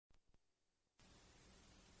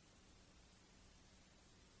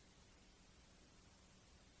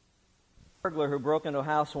Burglar who broke into a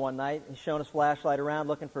house one night. He shone his flashlight around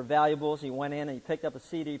looking for valuables. He went in and he picked up a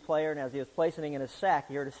CD player, and as he was placing it in his sack,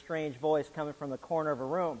 he heard a strange voice coming from the corner of a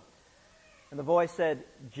room. And the voice said,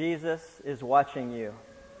 "Jesus is watching you."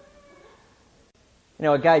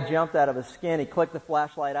 A guy jumped out of his skin. He clicked the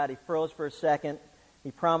flashlight out. He froze for a second. He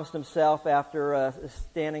promised himself after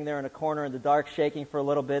standing there in a corner in the dark, shaking for a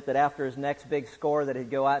little bit, that after his next big score that he'd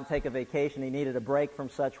go out and take a vacation. He needed a break from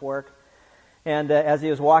such work. And as he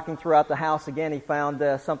was walking throughout the house again, he found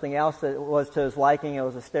something else that was to his liking. It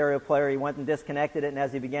was a stereo player. He went and disconnected it, and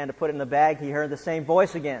as he began to put it in the bag, he heard the same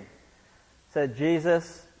voice again. It said,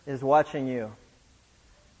 "Jesus is watching you."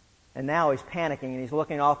 And now he's panicking, and he's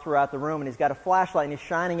looking all throughout the room, and he's got a flashlight, and he's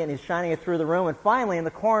shining it through the room. And finally, in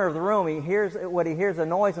the corner of the room, he hears a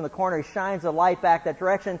noise in the corner. He shines the light back that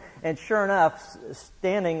direction, and sure enough,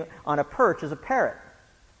 standing on a perch is a parrot.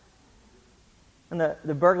 And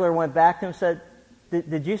the burglar went back to him and said,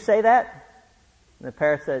 Did you say that? And the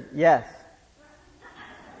parrot said, "Yes."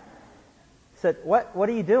 He said, What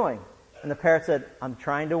are you doing? And the parrot said, "I'm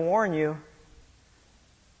trying to warn you."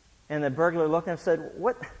 And the burglar looked at him and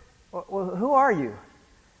said, Who are you?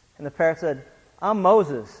 And the parrot said, "I'm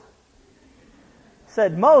Moses." He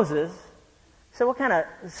said, "Moses?" He said, "What kind of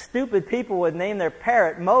stupid people would name their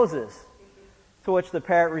parrot Moses?" To which the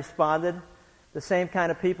parrot responded, "The same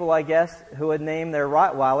kind of people, I guess, who would name their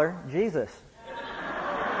Rottweiler Jesus."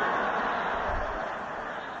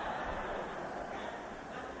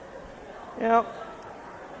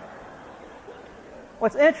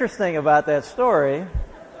 What's interesting about that story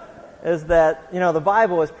is that, the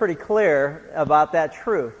Bible is pretty clear about that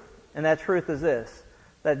truth. And that truth is this,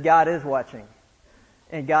 that God is watching.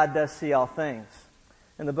 And God does see all things.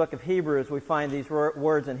 In the book of Hebrews, we find these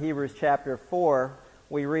words in Hebrews chapter 4.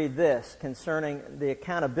 We read this concerning the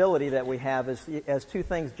accountability that we have as two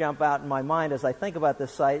things jump out in my mind as I think about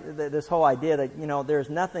this whole idea that, there's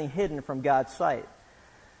nothing hidden from God's sight.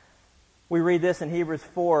 We read this in Hebrews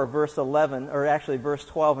 4, verse 11, or actually verse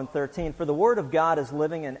 12 and 13. "For the word of God is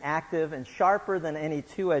living and active and sharper than any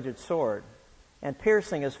two-edged sword, and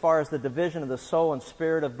piercing as far as the division of the soul and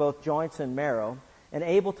spirit of both joints and marrow, and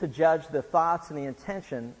able to judge the thoughts and the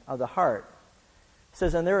intention of the heart." It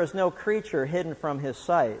says, "And there is no creature hidden from his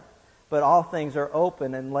sight, but all things are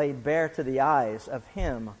open and laid bare to the eyes of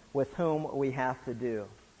him with whom we have to do."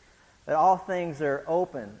 That all things are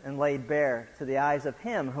open and laid bare to the eyes of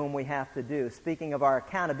him whom we have to do, speaking of our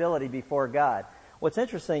accountability before God. What's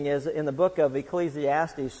interesting is in the book of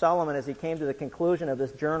Ecclesiastes, Solomon, as he came to the conclusion of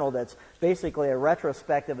this journal that's basically a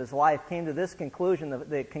retrospect of his life, came to this conclusion,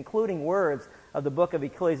 the concluding words of the book of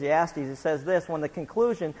Ecclesiastes. He says this, in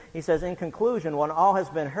conclusion, when all has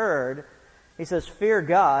been heard, he says, "Fear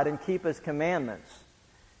God and keep his commandments,"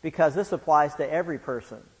 because this applies to every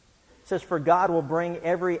person. It says, "For God will bring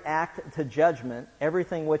every act to judgment,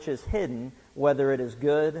 everything which is hidden, whether it is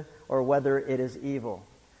good or whether it is evil."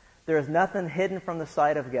 There is nothing hidden from the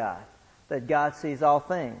sight of God, that God sees all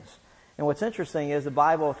things. And what's interesting is the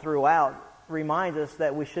Bible throughout reminds us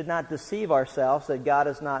that we should not deceive ourselves, that God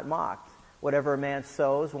is not mocked. Whatever a man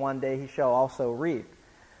sows, one day he shall also reap.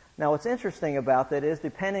 Now what's interesting about that is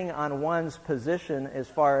depending on one's position as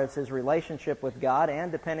far as his relationship with God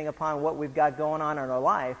and depending upon what we've got going on in our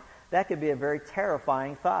life, that could be a very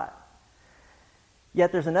terrifying thought.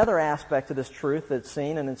 Yet there's another aspect to this truth that's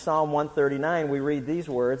seen, and in Psalm 139 we read these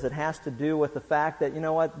words that has to do with the fact that,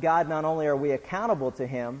 God, not only are we accountable to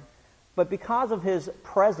him, but because of his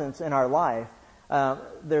presence in our life,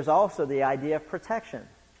 there's also the idea of protection,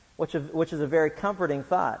 which is a very comforting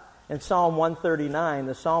thought. In Psalm 139,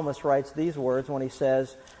 the psalmist writes these words when he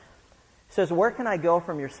says, "Where can I go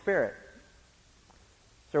from your spirit?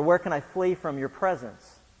 So where can I flee from your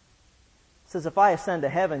presence? It says, if I ascend to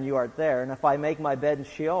heaven, you art there, and if I make my bed in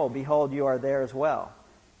Sheol, behold, you are there as well.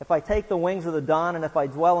 If I take the wings of the dawn, and if I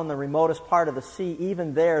dwell in the remotest part of the sea,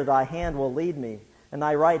 even there thy hand will lead me, and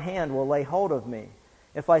thy right hand will lay hold of me.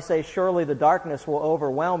 If I say, surely the darkness will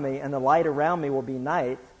overwhelm me, and the light around me will be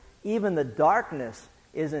night, even the darkness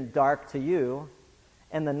isn't dark to you,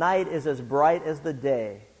 and the night is as bright as the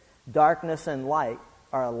day. Darkness and light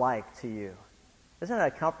are alike to you." Isn't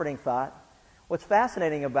that a comforting thought? What's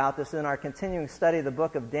fascinating about this in our continuing study of the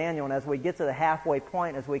book of Daniel, and as we get to the halfway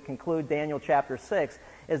point as we conclude Daniel chapter 6,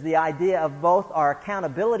 is the idea of both our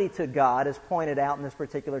accountability to God, as pointed out in this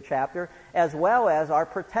particular chapter, as well as our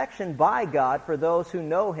protection by God for those who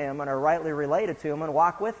know him and are rightly related to him and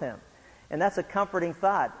walk with him. And that's a comforting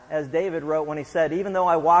thought, as David wrote when he said, even though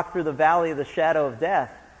I walk through the valley of the shadow of death,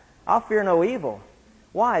 I'll fear no evil.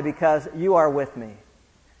 Why? Because you are with me.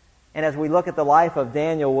 And as we look at the life of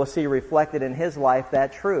Daniel, we'll see reflected in his life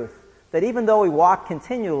that truth, That even though he walked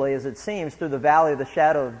continually, as it seems, through the valley of the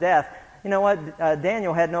shadow of death, you know what?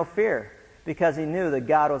 Daniel had no fear because he knew that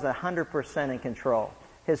God was 100% in control.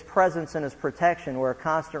 His presence and his protection were a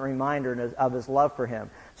constant reminder of his love for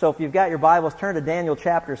him. So if you've got your Bibles, turn to Daniel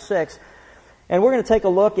chapter 6. And we're going to take a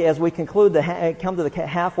look as we conclude come to the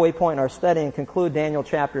halfway point in our study and conclude Daniel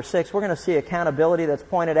chapter 6. We're going to see accountability that's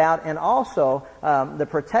pointed out and also the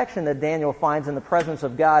protection that Daniel finds in the presence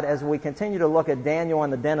of God as we continue to look at Daniel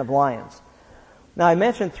and the den of lions. Now, I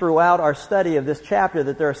mentioned throughout our study of this chapter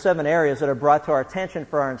that there are 7 areas that are brought to our attention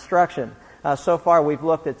for our instruction. So far, we've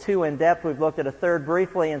looked at 2 in depth, we've looked at a third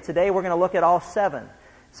briefly, and today we're going to look at all 7.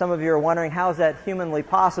 Some of you are wondering, how is that humanly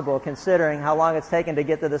possible, considering how long it's taken to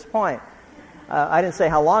get to this point? I didn't say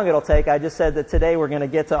how long it'll take. I just said that today we're going to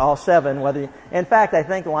get to all 7. In fact, I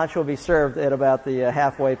think lunch will be served at about the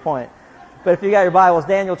halfway point. But if you got your Bibles,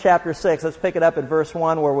 Daniel chapter 6, let's pick it up at verse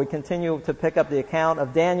 1, where we continue to pick up the account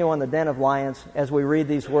of Daniel and the den of lions as we read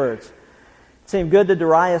these words. It seemed good to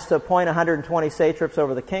Darius to appoint 120 satraps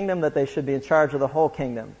over the kingdom, that they should be in charge of the whole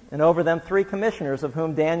kingdom. And over them 3 commissioners, of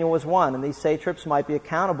whom Daniel was one. And these satraps might be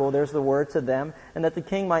accountable, there's the word, to them, and that the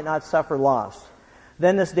king might not suffer loss.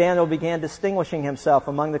 Then this Daniel began distinguishing himself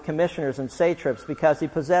among the commissioners and satraps because he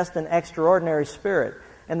possessed an extraordinary spirit.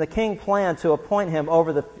 And the king planned to appoint him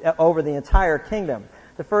over the entire kingdom.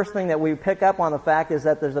 The first thing that we pick up on the fact is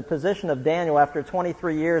that there's a position of Daniel after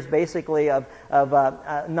 23 years basically of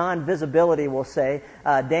non-visibility, we'll say.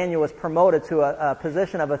 Daniel was promoted to a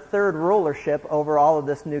position of a third rulership over all of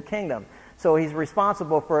this new kingdom. So he's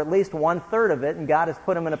responsible for at least 1/3 of it, and God has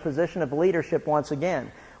put him in a position of leadership once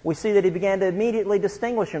again. We see that he began to immediately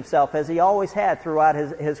distinguish himself, as he always had throughout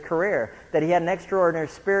his career, that he had an extraordinary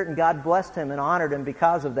spirit, and God blessed him and honored him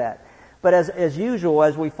because of that. But as usual,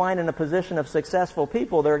 as we find in a position of successful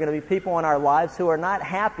people, there are going to be people in our lives who are not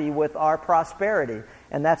happy with our prosperity.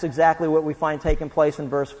 And that's exactly what we find taking place in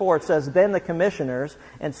verse 4. It says, Then the commissioners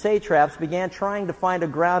and satraps began trying to find a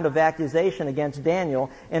ground of accusation against Daniel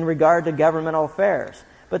in regard to governmental affairs.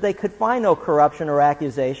 But they could find no corruption or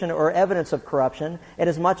accusation or evidence of corruption,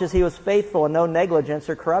 inasmuch as he was faithful and no negligence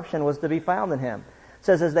or corruption was to be found in him. It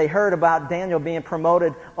says, as they heard about Daniel being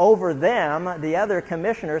promoted over them, the other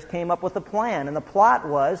commissioners came up with a plan. And the plot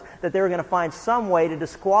was that they were going to find some way to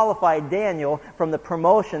disqualify Daniel from the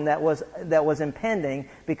promotion that was impending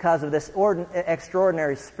because of this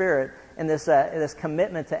extraordinary spirit and this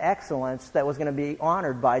commitment to excellence that was going to be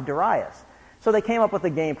honored by Darius. So they came up with a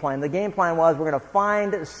game plan. The game plan was, we're going to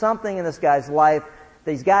find something in this guy's life.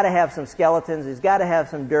 He's got to have some skeletons. He's got to have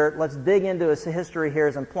some dirt. Let's dig into his history here,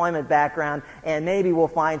 his employment background, and maybe we'll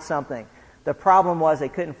find something. The problem was they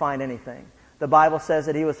couldn't find anything. The Bible says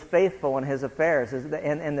that he was faithful in his affairs.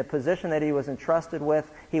 In the position that he was entrusted with,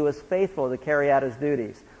 he was faithful to carry out his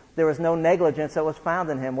duties. There was no negligence that was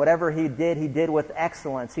found in him. Whatever he did with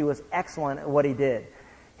excellence. He was excellent at what he did.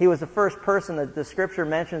 He was the first person that the Scripture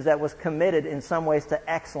mentions that was committed in some ways to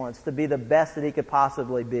excellence, to be the best that he could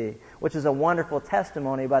possibly be, which is a wonderful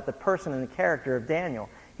testimony about the person and the character of Daniel.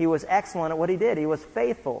 He was excellent at what he did. He was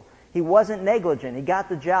faithful. He wasn't negligent. He got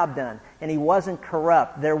the job done. And he wasn't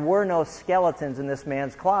corrupt. There were no skeletons in this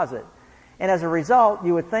man's closet. And as a result,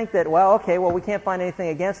 you would think that, we can't find anything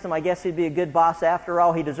against him. I guess he'd be a good boss after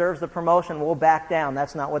all. He deserves the promotion. We'll back down.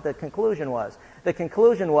 That's not what the conclusion was. The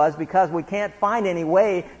conclusion was, because we can't find any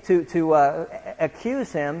way to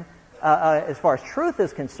accuse him as far as truth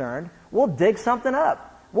is concerned, we'll dig something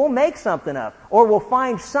up. We'll make something up. Or we'll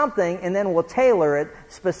find something and then we'll tailor it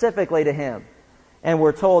specifically to him. And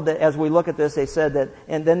we're told that as we look at this, they said that,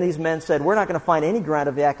 and then these men said, we're not going to find any ground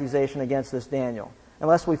of accusation against this Daniel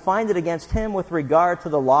unless we find it against him with regard to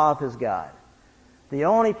the law of his God. The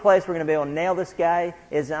only place we're going to be able to nail this guy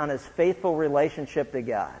is on his faithful relationship to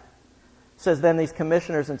God. It says, then these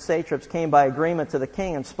commissioners and satraps came by agreement to the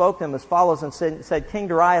king and spoke to him as follows and said, King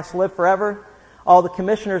Darius, live forever. All the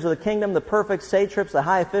commissioners of the kingdom, the perfect satraps, the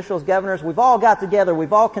high officials, governors, we've all got together,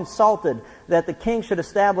 we've all consulted that the king should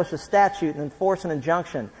establish a statute and enforce an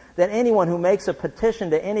injunction that anyone who makes a petition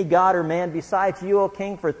to any god or man besides you, O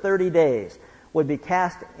king, for 30 days would be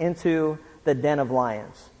cast into the den of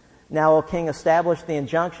lions. Now, O king, establish the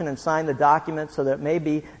injunction and sign the document so that it may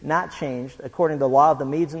be not changed according to the law of the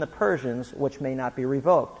Medes and the Persians, which may not be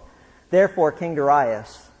revoked. Therefore, King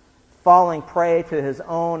Darius, falling prey to his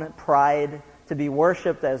own pride, to be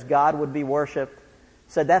worshipped as God would be worshipped,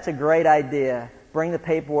 said, that's a great idea. Bring the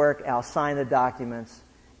paperwork, I'll sign the documents.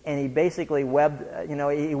 And he basically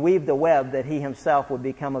he weaved a web that he himself would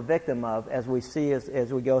become a victim of, as we see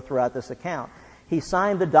as we go throughout this account. He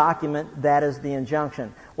signed the document, that is the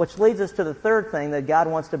injunction. Which leads us to the third thing that God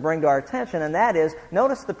wants to bring to our attention, and that is,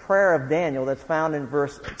 notice the prayer of Daniel that's found in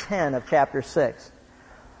verse 10 of chapter 6.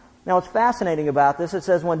 Now what's fascinating about this, it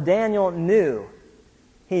says, when Daniel knew,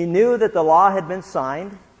 he knew that the law had been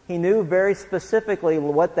signed. He knew very specifically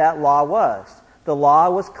what that law was. The law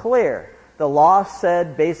was clear. The law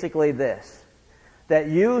said basically this, that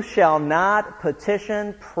you shall not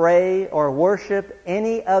petition, pray, or worship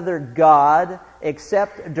any other god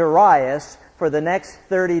except Darius for the next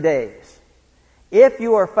 30 days. If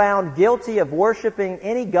you are found guilty of worshiping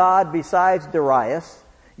any god besides Darius,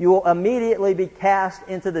 you will immediately be cast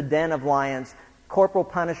into the den of lions, corporal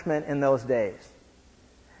punishment in those days.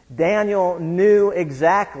 Daniel knew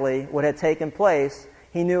exactly what had taken place.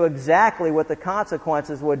 He knew exactly what the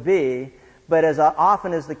consequences would be. But as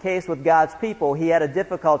often is the case with God's people, he had a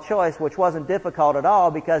difficult choice, which wasn't difficult at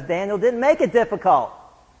all because Daniel didn't make it difficult.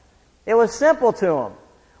 It was simple to him.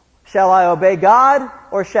 Shall I obey God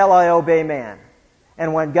or shall I obey man?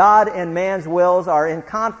 And when God and man's wills are in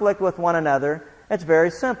conflict with one another, it's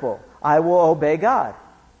very simple. I will obey God.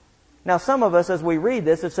 Now some of us, as we read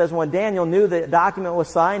this, it says when Daniel knew the document was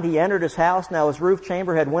signed, he entered his house. Now his roof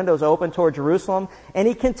chamber had windows open toward Jerusalem, and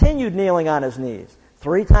he continued kneeling on his knees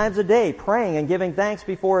 3 times a day, praying and giving thanks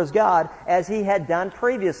before his God, as he had done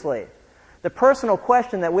previously. The personal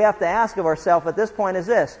question that we have to ask of ourselves at this point is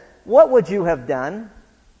this: what would you have done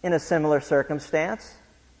in a similar circumstance?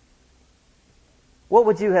 What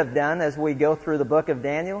would you have done as we go through the book of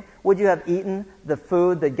Daniel? Would you have eaten the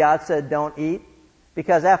food that God said don't eat?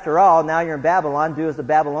 Because after all, now you're in Babylon, do as the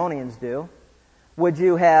Babylonians do. Would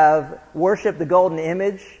you have worshipped the golden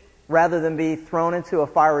image rather than be thrown into a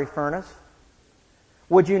fiery furnace?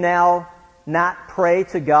 Would you now not pray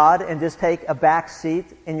to God and just take a back seat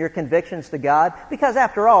in your convictions to God? Because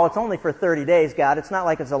after all, it's only for 30 days, God. It's not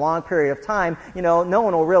like it's a long period of time. No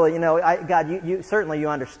one will really, God, you certainly you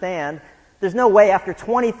understand. There's no way after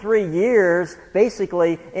 23 years,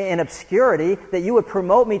 basically in obscurity, that you would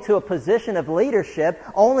promote me to a position of leadership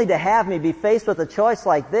only to have me be faced with a choice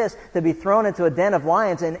like this, to be thrown into a den of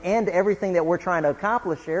lions and end everything that we're trying to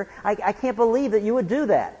accomplish here. I can't believe that you would do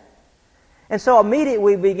that. And so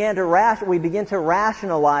immediately we begin to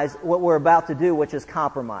rationalize what we're about to do, which is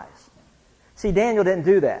compromise. See, Daniel didn't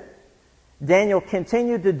do that. Daniel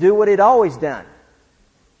continued to do what he'd always done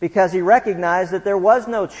because he recognized that there was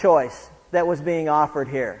no choice that was being offered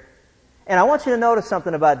here. And I want you to notice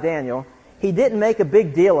something about Daniel. He didn't make a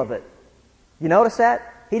big deal of it. You notice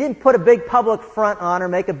that? He didn't put a big public front on or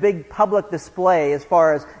make a big public display as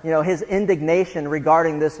far as, his indignation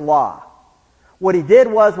regarding this law. What he did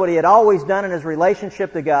was what he had always done in his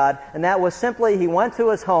relationship to God, and that was simply he went to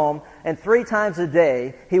his home, and 3 times a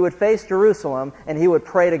day he would face Jerusalem and he would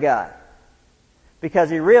pray to God. Because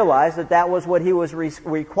he realized that was what he was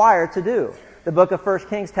required to do. The book of 1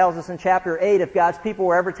 Kings tells us in chapter 8, if God's people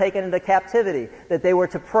were ever taken into captivity, that they were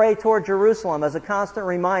to pray toward Jerusalem as a constant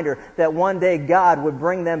reminder that one day God would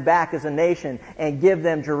bring them back as a nation and give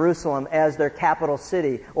them Jerusalem as their capital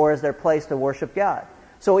city or as their place to worship God.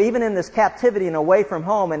 So even in this captivity and away from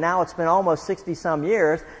home, and now it's been almost 60-some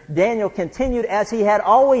years, Daniel continued as he had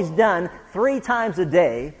always done 3 times a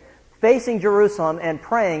day, facing Jerusalem and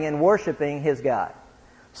praying and worshiping his God.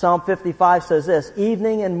 Psalm 55 says this,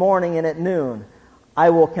 evening and morning and at noon,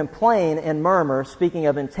 I will complain and murmur, speaking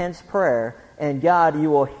of intense prayer, and God,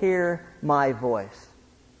 you will hear my voice.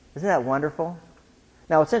 Isn't that wonderful?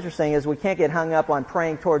 Now what's interesting is we can't get hung up on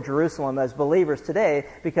praying toward Jerusalem as believers today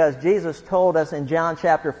because Jesus told us in John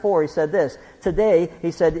chapter 4, he said this, today,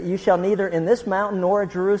 he said, you shall neither in this mountain nor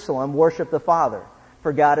at Jerusalem worship the Father,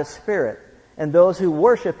 for God is spirit, and those who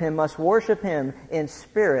worship him must worship him in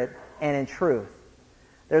spirit and in truth.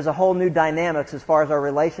 There's a whole new dynamics as far as our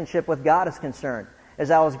relationship with God is concerned. As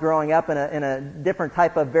I was growing up in a different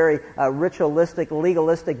type of very ritualistic,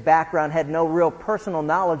 legalistic background, had no real personal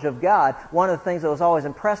knowledge of God, one of the things that was always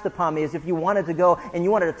impressed upon me is if you wanted to go and you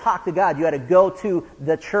wanted to talk to God, you had to go to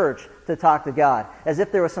the church to talk to God. As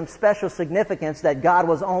if there was some special significance that God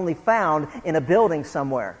was only found in a building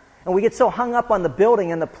somewhere. And we get so hung up on the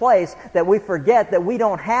building and the place that we forget that we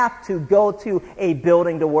don't have to go to a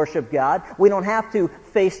building to worship God. We don't have to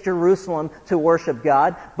face Jerusalem to worship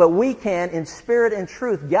God. But we can, in spirit and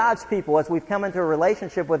truth, God's people, as we've come into a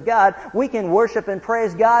relationship with God, we can worship and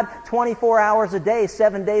praise God 24 hours a day,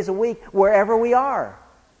 7 days a week, wherever we are.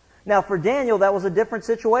 Now for Daniel, that was a different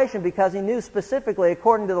situation because he knew specifically,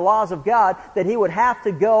 according to the laws of God, that he would have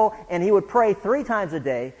to go and he would pray 3 times a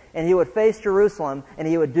day and he would face Jerusalem and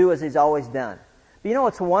he would do as he's always done. But you know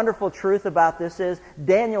what's a wonderful truth about this is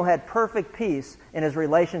Daniel had perfect peace in his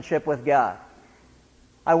relationship with God.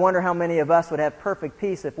 I wonder how many of us would have perfect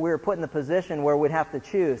peace if we were put in the position where we'd have to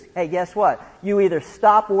choose. Hey, guess what? You either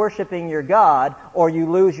stop worshiping your God or you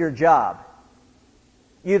lose your job.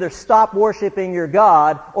 You either stop worshiping your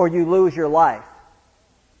God or you lose your life.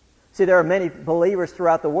 See, there are many believers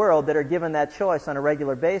throughout the world that are given that choice on a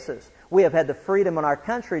regular basis. We have had the freedom in our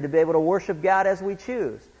country to be able to worship God as we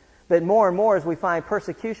choose. But more and more as we find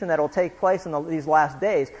persecution that will take place in these last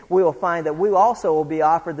days, we will find that we also will be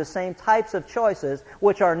offered the same types of choices,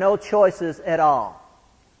 which are no choices at all.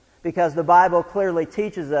 Because the Bible clearly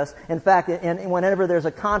teaches us, in fact, whenever there's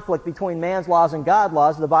a conflict between man's laws and God's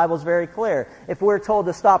laws, the Bible is very clear. If we're told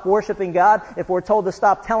to stop worshiping God, if we're told to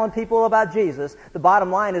stop telling people about Jesus, the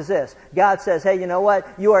bottom line is this. God says, hey, you know what?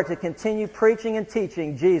 You are to continue preaching and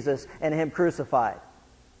teaching Jesus and Him crucified.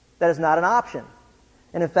 That is not an option.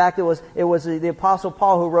 And in fact, it was the Apostle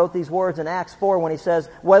Paul who wrote these words in Acts 4 when he says,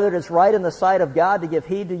 whether it is right in the sight of God to give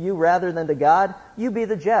heed to you rather than to God, you be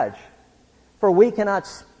the judge. For we cannot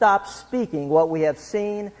stop speaking what we have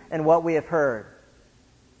seen and what we have heard.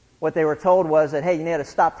 What they were told was that, hey, you need to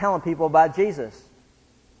stop telling people about Jesus.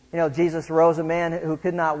 You know, Jesus rose a man who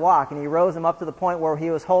could not walk, and He rose him up to the point where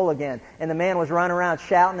he was whole again. And the man was running around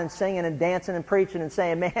shouting and singing and dancing and preaching and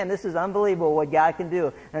saying, man, this is unbelievable what God can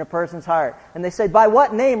do in a person's heart. And they said, by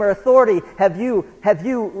what name or authority have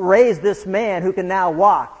you raised this man who can now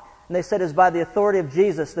walk? And they said, it's by the authority of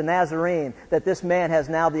Jesus, the Nazarene, that this man has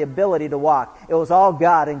now the ability to walk. It was all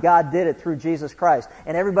God, and God did it through Jesus Christ.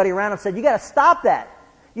 And everybody around him said, you got to stop that.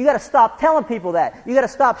 You got to stop telling people that. You got to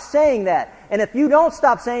stop saying that. And if you don't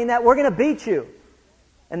stop saying that, we're going to beat you.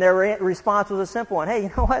 And their response was a simple one. Hey,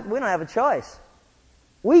 you know what? We don't have a choice.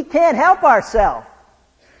 We can't help ourselves.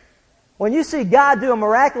 When you see God do a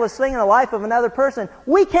miraculous thing in the life of another person,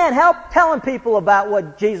 we can't help telling people about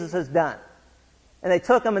what Jesus has done. And they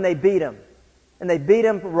took him and they beat him. And they beat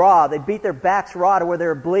him raw. They beat their backs raw to where they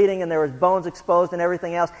were bleeding and there was bones exposed and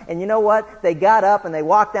everything else. And you know what? They got up and they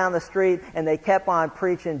walked down the street and they kept on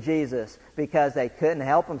preaching Jesus because they couldn't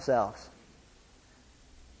help themselves.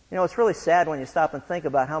 You know, it's really sad when you stop and think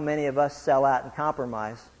about how many of us sell out and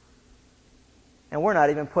compromise. And we're not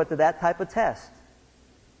even put to that type of test.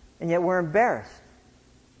 And yet we're embarrassed.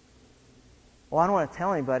 Well, I don't want to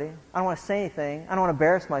tell anybody. I don't want to say anything. I don't want to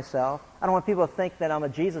embarrass myself. I don't want people to think that I'm a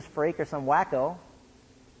Jesus freak or some wacko.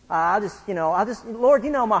 Lord,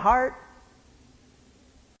 you know my heart.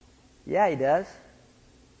 Yeah, He does.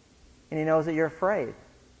 And He knows that you're afraid.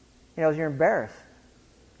 He knows you're embarrassed.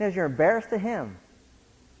 He knows you're embarrassed to Him.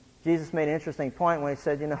 Jesus made an interesting point when He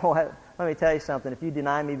said, you know what? Let me tell you something. If you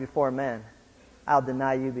deny me before men, I'll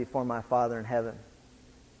deny you before my Father in heaven.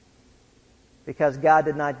 Because God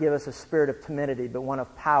did not give us a spirit of timidity, but one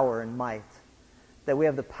of power and might. That we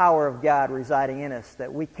have the power of God residing in us,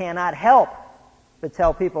 that we cannot help but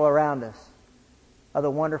tell people around us of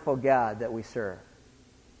the wonderful God that we serve.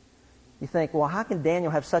 You think, well, how can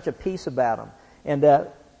Daniel have such a peace about him? And,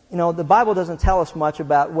 the Bible doesn't tell us much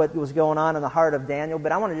about what was going on in the heart of Daniel,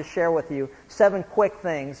 but I want to just share with you 7 quick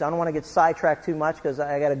things. I don't want to get sidetracked too much because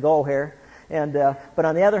I got a goal here. But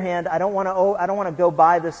on the other hand, I don't want to go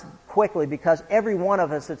by this quickly because every one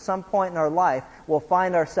of us at some point in our life will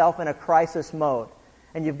find ourselves in a crisis mode.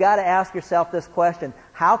 And you've got to ask yourself this question: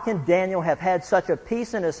 how can Daniel have had such a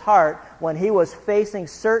peace in his heart when he was facing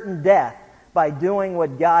certain death by doing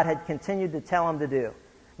what God had continued to tell him to do?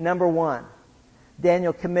 Number 1,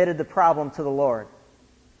 Daniel committed the problem to the Lord.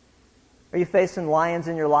 Are you facing lions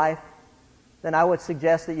in your life? Then I would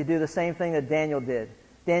suggest that you do the same thing that Daniel did.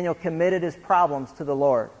 Daniel committed his problems to the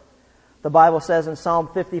Lord. The Bible says in Psalm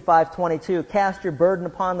 55:22, cast your burden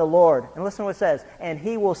upon the Lord. And listen to what it says, and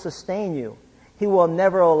He will sustain you. He will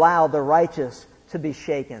never allow the righteous to be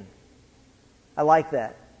shaken. I like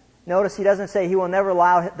that. Notice He doesn't say He will never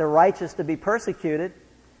allow the righteous to be persecuted.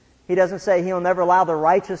 He doesn't say He will never allow the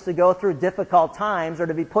righteous to go through difficult times or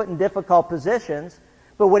to be put in difficult positions.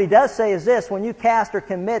 But what He does say is this: when you cast or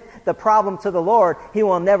commit the problem to the Lord, He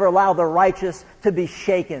will never allow the righteous to be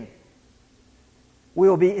shaken. We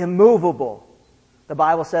will be immovable. The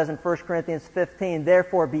Bible says in 1 Corinthians 15,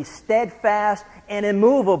 therefore be steadfast and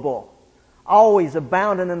immovable, always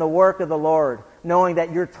abounding in the work of the Lord, knowing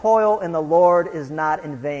that your toil in the Lord is not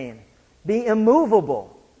in vain. Be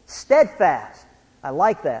immovable, steadfast. I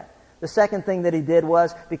like that. The second thing that he did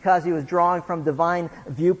was, because he was drawing from divine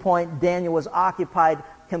viewpoint, Daniel was occupied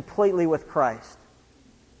completely with Christ.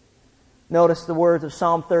 Notice the words of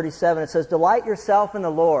Psalm 37. It says, delight yourself in the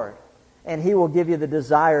Lord, and He will give you the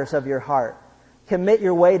desires of your heart. Commit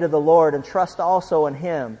your way to the Lord and trust also in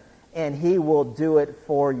Him, and He will do it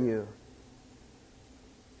for you.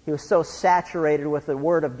 He was so saturated with the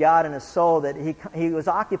Word of God in his soul that he was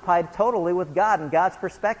occupied totally with God and God's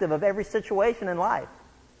perspective of every situation in life.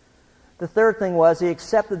 The third thing was he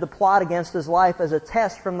accepted the plot against his life as a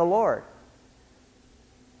test from the Lord.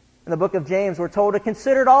 In the book of James, we're told to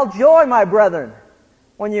consider it all joy, my brethren,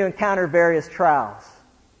 when you encounter various trials.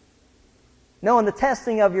 Knowing the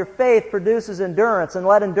testing of your faith produces endurance, and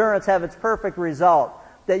let endurance have its perfect result,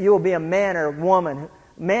 that you will be a man or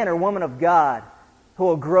woman of God who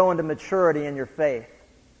will grow into maturity in your faith.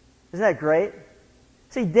 Isn't that great?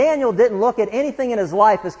 See, Daniel didn't look at anything in his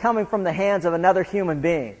life as coming from the hands of another human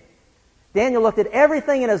being. Daniel looked at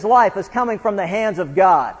everything in his life as coming from the hands of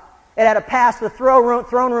God. It had to pass the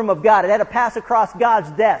throne room of God. It had to pass across God's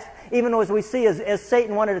desk. Even as we see as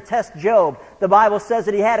Satan wanted to test Job, the Bible says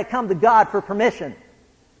that he had to come to God for permission.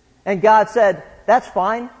 And God said, that's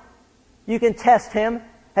fine. You can test him.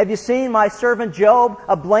 Have you seen my servant Job,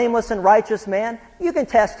 a blameless and righteous man? You can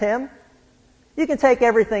test him. You can take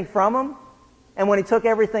everything from him. And when he took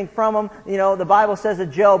everything from him, the Bible says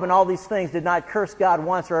that Job and all these things did not curse God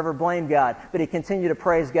once or ever blame God, but he continued to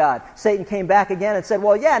praise God. Satan came back again and said,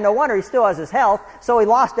 well, yeah, no wonder he still has his health. So he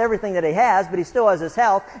lost everything that he has, but he still has his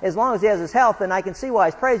health. As long as he has his health, then I can see why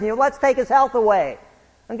he's praising you. Let's take his health away.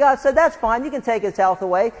 And God said, that's fine. You can take his health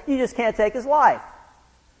away. You just can't take his life.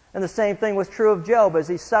 And the same thing was true of Job as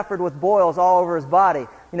he suffered with boils all over his body.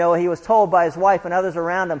 He was told by his wife and others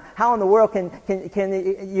around him, how in the world can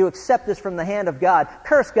you accept this from the hand of God?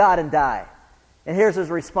 Curse God and die. And here's his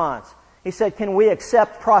response. He said, can we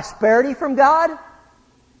accept prosperity from God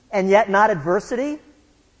and yet not adversity?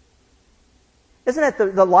 Isn't that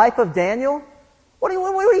the life of Daniel? What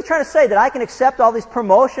are you trying to say? That I can accept all these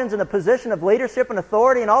promotions and the position of leadership and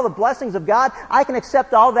authority and all the blessings of God? I can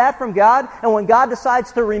accept all that from God? And when God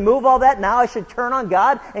decides to remove all that, now I should turn on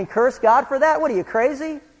God and curse God for that? What are you,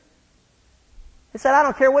 crazy? He said, I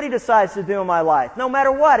don't care what he decides to do in my life. No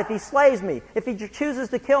matter what, if he slays me, if he chooses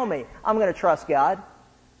to kill me, I'm going to trust God.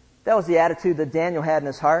 That was the attitude that Daniel had in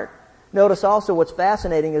his heart. Notice also what's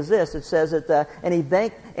fascinating is this. It says that,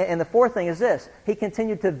 and the fourth thing is this. He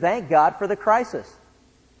continued to thank God for the crisis.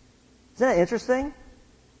 Isn't that interesting?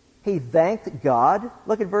 He thanked God.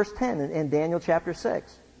 Look at verse 10 in Daniel chapter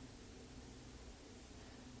 6.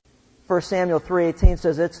 1 Samuel 3:18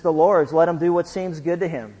 says, it's the Lord's. Let him do what seems good to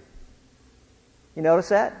him. You notice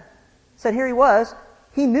that? It said here he was.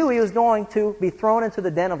 He knew he was going to be thrown into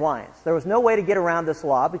the den of lions. There was no way to get around this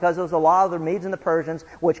law because it was the law of the Medes and the Persians,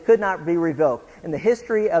 which could not be revoked. In the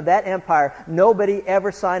history of that empire, nobody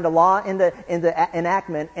ever signed a law into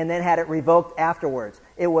enactment and then had it revoked afterwards.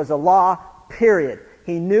 It was a law, period.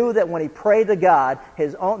 He knew that when he prayed to God,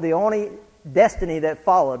 the only destiny that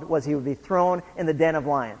followed was he would be thrown in the den of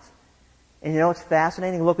lions. And what's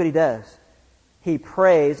fascinating? Look what he does. He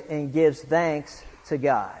prays and gives thanks to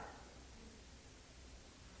God.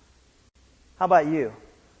 How about you?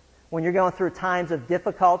 When you're going through times of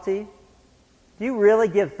difficulty, do you really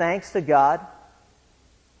give thanks to God?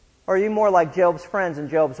 Or are you more like Job's friends and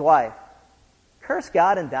Job's wife? Curse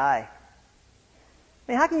God and die.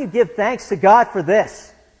 I mean, how can you give thanks to God for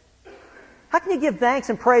this? How can you give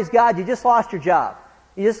thanks and praise God? You just lost your job.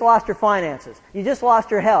 You just lost your finances. You just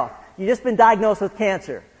lost your health. You've just been diagnosed with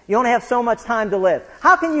cancer. You only have so much time to live.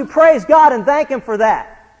 How can you praise God and thank Him for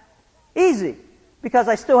that? Easy. Because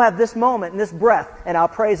I still have this moment and this breath, and I'll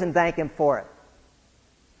praise and thank Him for it.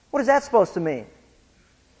 What is that supposed to mean?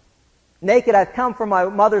 Naked I've come from my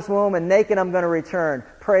mother's womb, and naked I'm going to return.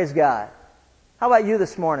 Praise God. How about you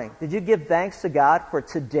this morning? Did you give thanks to God for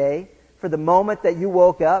today, for the moment that you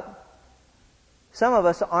woke up? Some of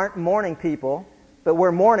us aren't morning people, but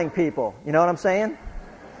we're morning people. You know what I'm saying?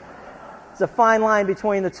 It's a fine line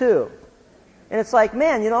between the two. And it's like,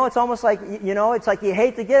 man, it's almost like, it's like you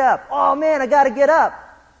hate to get up. Oh man, I got to get up.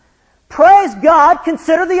 Praise God,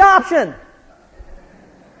 consider the option.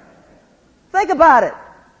 Think about it.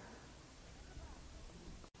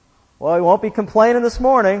 Well, he won't be complaining this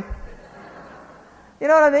morning. You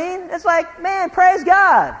know what I mean? It's like, man, praise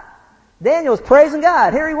God. Daniel's praising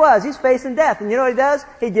God. Here he was. He's facing death. And you know what he does?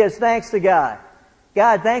 He gives thanks to God.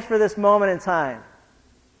 God, thanks for this moment in time.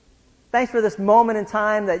 Thanks for this moment in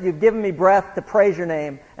time that you've given me breath to praise your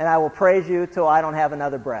name, and I will praise you till I don't have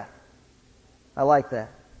another breath. I like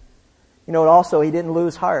that. Also, he didn't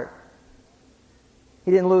lose heart.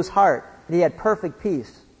 He didn't lose heart. He had perfect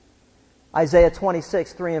peace. Isaiah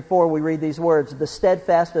 26:3-4, we read these words, the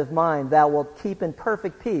steadfast of mind thou wilt keep in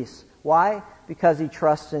perfect peace. Why? Because he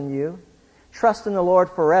trusts in you. Trust in the Lord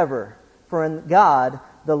forever, for in God,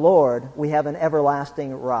 the Lord, we have an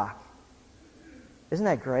everlasting rock. Isn't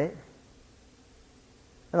that great?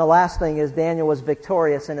 And the last thing is Daniel was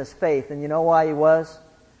victorious in his faith. And you know why he was?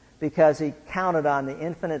 because he counted on the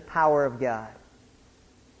infinite power of God.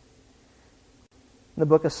 In the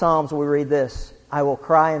book of Psalms, we read this. I will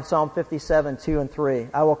cry in Psalm 57, 2 and 3.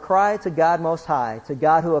 I will cry to God Most High, to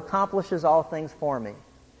God who accomplishes all things for me. It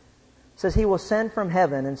says, He will send from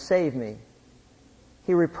heaven and save me.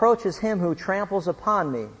 He reproaches him who tramples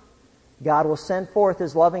upon me. God will send forth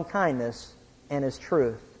His loving kindness and His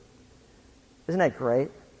truth. Isn't that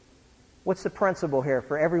great? What's the principle here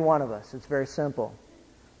for every one of us? It's very simple.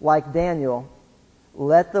 Like Daniel,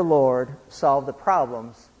 let the Lord solve the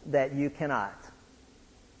problems that you cannot.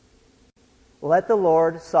 Let the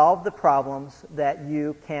Lord solve the problems that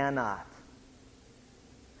you cannot.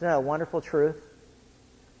 Isn't that a wonderful truth?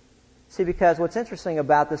 See, because what's interesting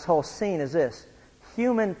about this whole scene is this.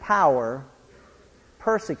 Human power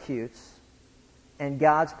persecutes and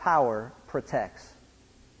God's power protects.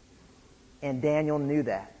 And Daniel knew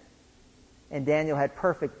that. And Daniel had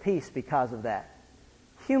perfect peace because of that.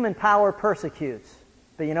 Human power persecutes.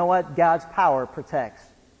 But you know what? God's power protects.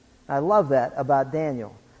 I love that about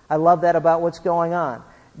Daniel. I love that about what's going on.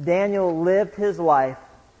 Daniel lived his life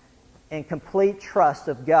in complete trust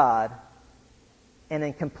of God and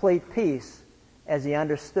in complete peace as he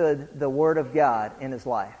understood the Word of God in his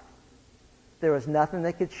life. There was nothing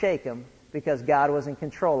that could shake him because God was in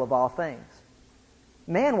control of all things.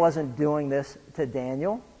 Man wasn't doing this to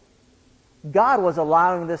Daniel. God was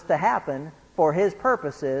allowing this to happen for His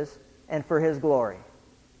purposes and for His glory.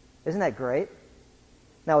 Isn't that great?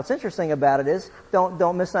 Now, what's interesting about it is,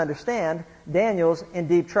 don't misunderstand, Daniel's in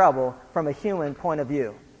deep trouble from a human point of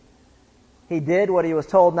view. He did what he was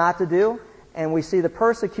told not to do, and we see the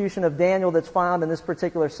persecution of Daniel that's found in this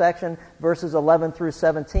particular section, verses 11 through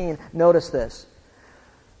 17. Notice this.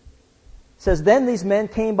 It says, Then these men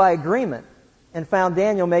came by agreement and found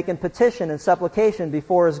Daniel making petition and supplication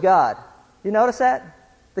before his God. You notice that?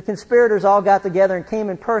 The conspirators all got together and came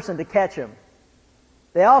in person to catch him.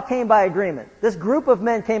 They all came by agreement. This group of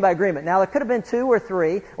men came by agreement. Now, there could have been 2 or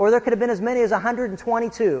 3, or there could have been as many as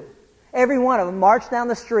 122. Every one of them marched down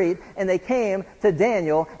the street, and they came to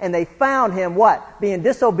Daniel, and they found him, what? Being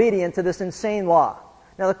disobedient to this insane law.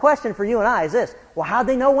 Now, the question for you and I is this. Well, how'd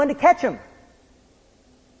they know when to catch him?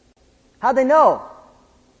 How'd they know?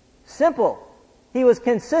 Simple. He was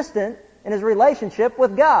consistent in his relationship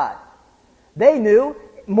with God. They knew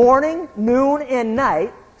morning, noon, and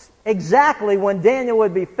night exactly when Daniel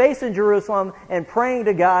would be facing Jerusalem and praying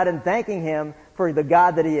to God and thanking Him for the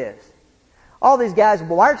God that He is. All these guys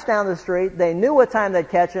marched down the street. They knew what time they'd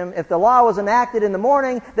catch him. If the law was enacted in the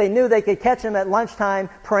morning, they knew they could catch him at lunchtime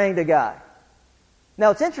praying to God. Now,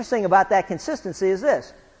 what's interesting about that consistency is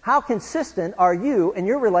this. How consistent are you in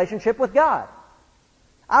your relationship with God?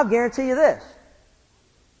 I'll guarantee you this.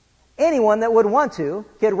 Anyone that would want to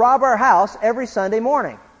could rob our house every Sunday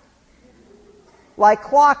morning. Like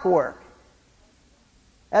clockwork.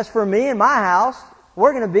 As for me and my house,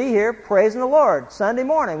 we're going to be here praising the Lord Sunday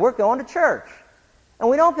morning. We're going to church. And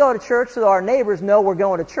we don't go to church so our neighbors know we're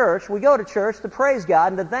going to church. We go to church to praise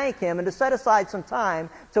God and to thank Him and to set aside some time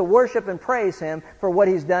to worship and praise Him for what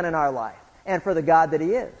He's done in our life and for the God that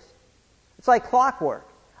He is. It's like clockwork.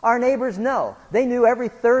 Our neighbors know. They knew every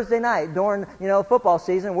Thursday night during, football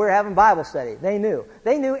season we're having Bible study. They knew.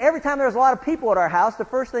 They knew every time there was a lot of people at our house, the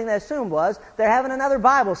first thing they assumed was they're having another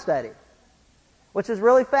Bible study. Which is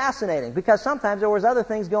really fascinating because sometimes there was other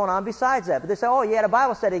things going on besides that. But they say, oh, you had a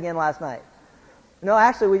Bible study again last night. No,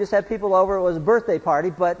 actually, we just had people over. It was a birthday party,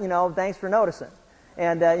 but, thanks for noticing.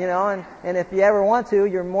 And, and if you ever want to,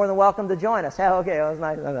 you're more than welcome to join us. Okay, that was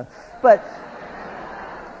nice.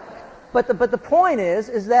 But the point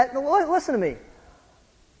is that, listen to me.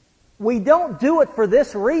 We don't do it for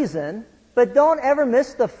this reason, but don't ever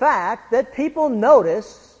miss the fact that people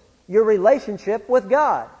notice your relationship with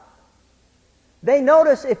God. They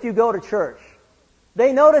notice if you go to church.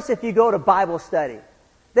 They notice if you go to Bible study.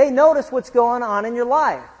 They notice what's going on in your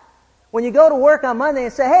life. When you go to work on Monday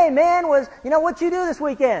and say, hey man, what'd you do this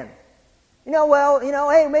weekend?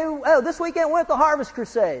 Hey, maybe, this weekend we went to Harvest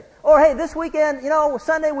Crusade. Or hey, this weekend,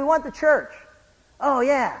 Sunday we went to church. Oh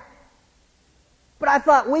yeah. But I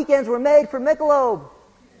thought weekends were made for Michelob.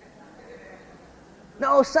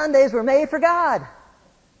 No, Sundays were made for God.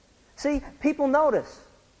 See, people notice.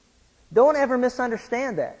 Don't ever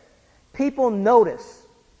misunderstand that. People notice.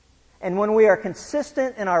 And when we are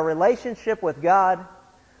consistent in our relationship with God,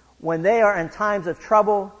 when they are in times of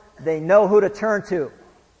trouble, they know who to turn to.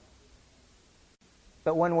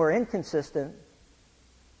 But when we're inconsistent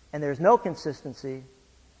and there's no consistency,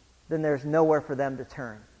 then there's nowhere for them to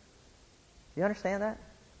turn. Do you understand that?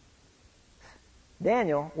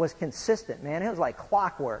 Daniel was consistent, man. It was like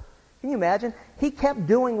clockwork. Can you imagine? He kept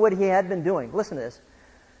doing what he had been doing. Listen to this.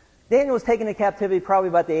 Daniel was taken into captivity probably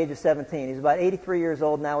about the age of 17. He's about 83 years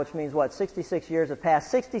old now, which means what? 66 years have passed.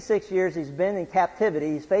 66 years he's been in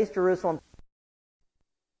captivity. He's faced Jerusalem.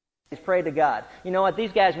 He's prayed to God. You know what?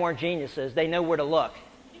 These guys weren't geniuses. They know where to look.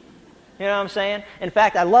 You know what I'm saying? In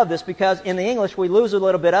fact, I love this because in the English we lose a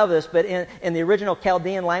little bit of this, but in the original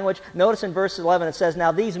Chaldean language, notice in verse 11 it says,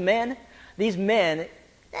 now these men,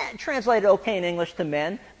 translated okay in English to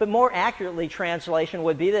men, but more accurately translation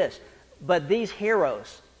would be this, but these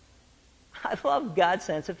heroes. I love God's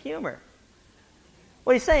sense of humor.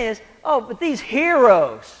 What he's saying is, oh, but these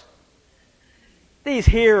heroes, these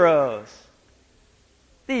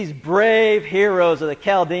brave heroes of the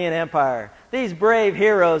Chaldean Empire, these brave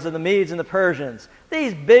heroes of the Medes and the Persians,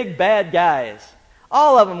 these big bad guys,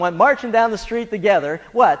 all of them went marching down the street together,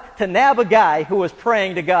 what? To nab a guy who was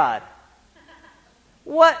praying to God.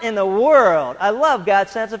 What in the world? I love God's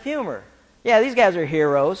sense of humor. Yeah, these guys are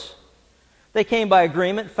heroes. They came by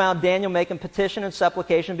agreement and found Daniel making petition and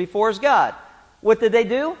supplication before his God. What did they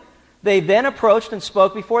do? They then approached and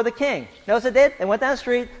spoke before the king. Notice what they did? They went down the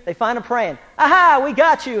street. They found him praying. Aha, we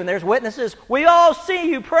got you. And there's witnesses. We all see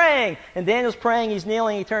you praying. And Daniel's praying. He's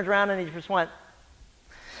kneeling. He turns around and he just went.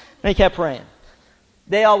 And he kept praying.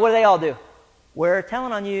 What do they all do? We're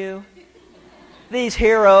telling on you. These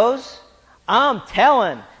heroes. I'm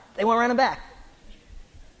telling. They went running back.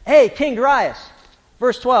 Hey, King Darius.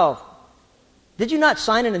 Verse 12. Did you not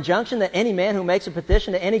sign an injunction that any man who makes a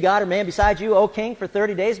petition to any god or man besides you, O king, for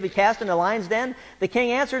 30 days be cast in a lion's den? The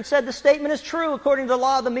king answered and said, the statement is true according to the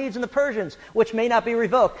law of the Medes and the Persians, which may not be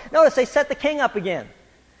revoked. Notice they set the king up again.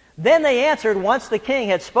 Then they answered, once the king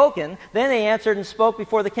had spoken, then they answered and spoke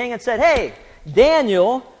before the king and said, hey,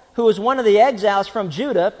 Daniel, who is one of the exiles from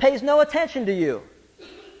Judah, pays no attention to you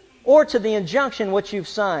or to the injunction which you've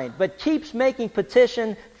signed, but keeps making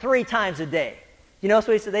petition 3 times a day. You know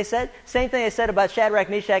what they said? Same thing they said about Shadrach,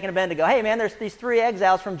 Meshach, and Abednego. Hey, man, there's these 3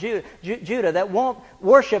 exiles from Judah that won't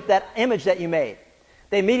worship that image that you made.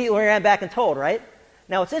 They immediately ran back and told, right?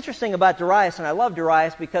 Now, what's interesting about Darius, and I love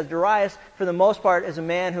Darius because Darius, for the most part, is a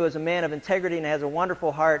man who is a man of integrity and has a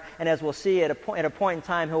wonderful heart, and as we'll see at a point in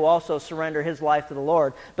time, he'll also surrender his life to the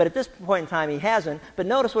Lord. But at this point in time, he hasn't. But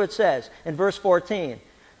notice what it says in verse 14.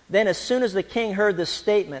 Then as soon as the king heard this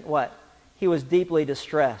statement, what? He was deeply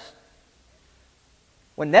distressed.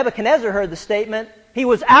 When Nebuchadnezzar heard the statement, he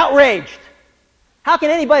was outraged. How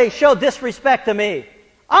can anybody show disrespect to me?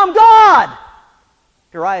 I'm God!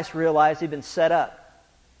 Darius realized he'd been set up.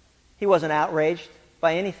 He wasn't outraged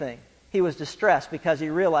by anything. He was distressed because he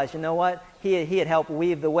realized, you know what? He had helped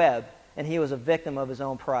weave the web, and he was a victim of his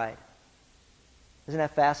own pride. Isn't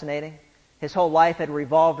that fascinating? His whole life had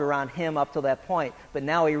revolved around him up to that point, but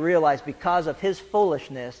now he realized because of his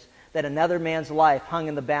foolishness that another man's life hung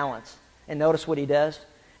in the balance. And notice what he does.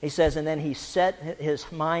 He says, and then he set his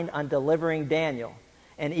mind on delivering Daniel.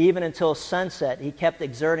 And even until sunset, he kept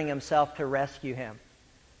exerting himself to rescue him.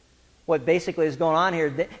 What basically is going on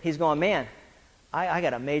here, he's going, man, I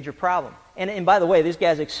got a major problem. And by the way, these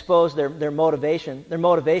guys exposed their motivation. Their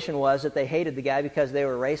motivation was that they hated the guy because they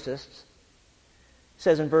were racists. It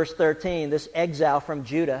says in verse 13, this exile from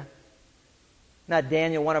Judah, not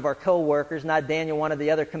Daniel, one of our co-workers, not Daniel, one of the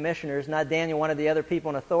other commissioners, not Daniel, one of the other people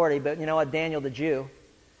in authority, but you know what, Daniel the Jew.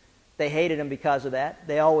 They hated him because of that.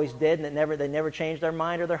 They always did, and they never changed their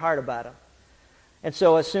mind or their heart about him. And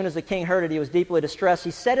so as soon as the king heard it, he was deeply distressed.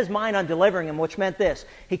 He set his mind on delivering him, which meant this.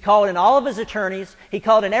 He called in all of his attorneys. He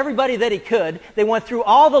called in everybody that he could. They went through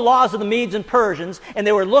all the laws of the Medes and Persians, and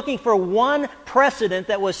they were looking for one precedent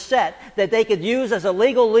that was set that they could use as a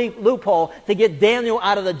legal loophole to get Daniel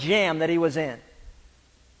out of the jam that he was in.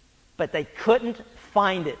 But they couldn't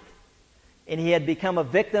find it. And he had become a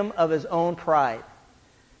victim of his own pride.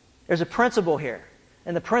 There's a principle here.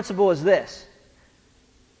 And the principle is this.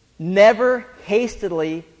 Never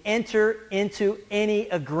hastily enter into any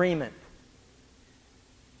agreement.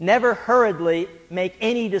 Never hurriedly make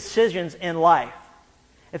any decisions in life.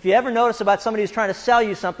 If you ever notice about somebody who's trying to sell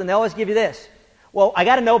you something, they always give you this. Well, I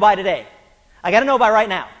got to know by today. I got to know by right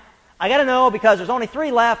now. I got to know because there's only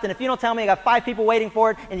 3 left, and if you don't tell me, I got 5 people waiting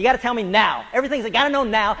for it, and you got to tell me now. Everything's got to know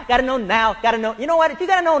now, got to know now, got to know. You know what? If you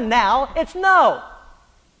got to know now, it's no.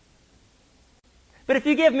 But if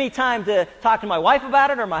you give me time to talk to my wife about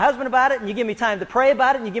it or my husband about it, and you give me time to pray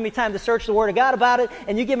about it, and you give me time to search the Word of God about it,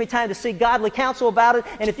 and you give me time to seek godly counsel about it,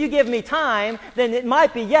 and if you give me time, then it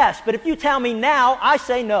might be yes. But if you tell me now, I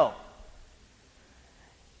say no.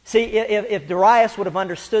 See, if Darius would have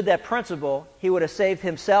understood that principle, he would have saved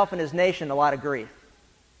himself and his nation a lot of grief.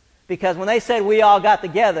 Because when they said we all got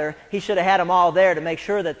together, he should have had them all there to make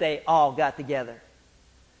sure that they all got together.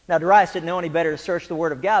 Now, Darius didn't know any better to search the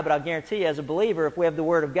Word of God, but I'll guarantee you, as a believer, if we have the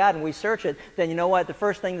Word of God and we search it, then you know what? The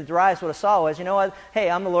first thing that Darius would have saw was, you know what? Hey,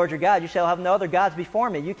 I'm the Lord your God. You shall have no other gods before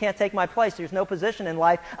me. You can't take my place. There's no position in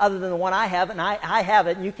life other than the one I have, and I have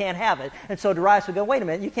it, and you can't have it. And so Darius would go, wait a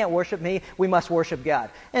minute, you can't worship me. We must worship God.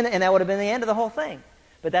 And that would have been the end of the whole thing.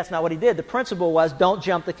 But that's not what he did. The principle was, don't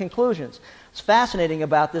jump to conclusions. It's fascinating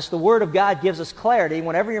about this. The Word of God gives us clarity.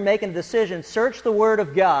 Whenever you're making a decision, search the Word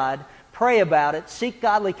of God, pray about it, seek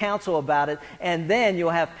godly counsel about it, and then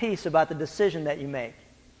you'll have peace about the decision that you make.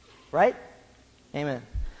 Right? Amen.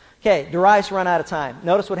 Okay, Darius ran out of time.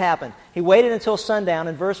 Notice what happened. He waited until sundown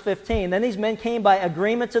in verse 15. Then these men came by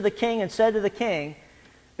agreement to the king and said to the king,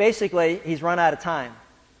 basically, he's run out of time.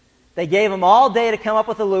 They gave him all day to come up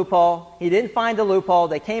with a loophole. He didn't find a loophole.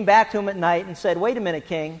 They came back to him at night and said, wait a minute,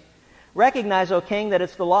 king. Recognize, O king, that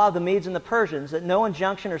it's the law of the Medes and the Persians that no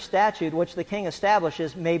injunction or statute which the king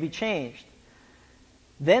establishes may be changed.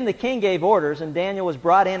 Then the king gave orders, and Daniel was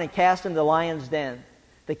brought in and cast into the lion's den.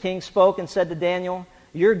 The king spoke and said to Daniel,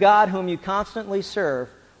 your God, whom you constantly serve,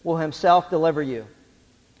 will himself deliver you.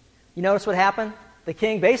 You notice what happened? The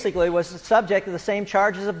king basically was subject to the same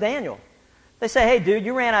charges of Daniel. They say, hey, dude,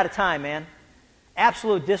 you ran out of time, man.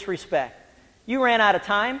 Absolute disrespect. You ran out of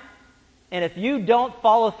time, and if you don't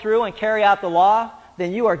follow through and carry out the law,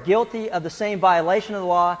 then you are guilty of the same violation of the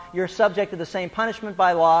law. You're subject to the same punishment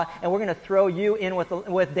by law, and we're going to throw you in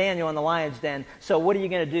with Daniel in the lion's den. So what are you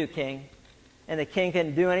going to do, king? And the king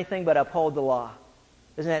couldn't do anything but uphold the law.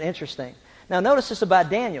 Isn't that interesting? Now notice this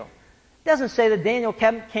about Daniel. It doesn't say that Daniel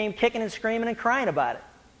came kicking and screaming and crying about it.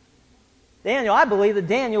 Daniel, I believe that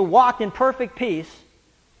Daniel walked in perfect peace,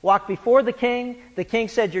 walked before the king. The king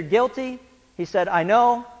said, you're guilty. He said, I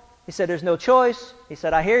know. He said, there's no choice. He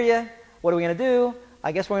said, I hear you. What are we going to do?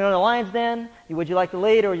 I guess we're going to go to the lion's den. Would you like to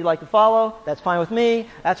lead or would you like to follow? That's fine with me.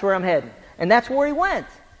 That's where I'm heading. And that's where he went.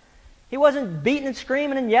 He wasn't beating and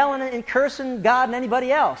screaming and yelling and cursing God and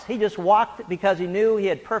anybody else. He just walked because he knew he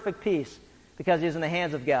had perfect peace because he was in the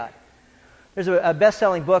hands of God. There's a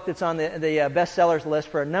best-selling book that's on the bestsellers list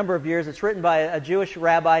for a number of years. It's written by a Jewish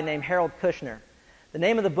rabbi named Harold Kushner. The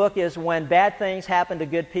name of the book is When Bad Things Happen to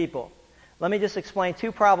Good People. Let me just explain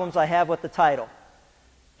two problems I have with the title.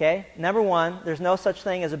 Okay? Number one, there's no such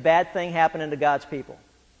thing as a bad thing happening to God's people.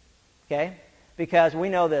 Okay? Because we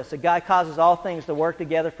know this, that God causes all things to work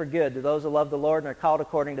together for good to those who love the Lord and are called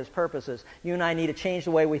according to His purposes. You and I need to change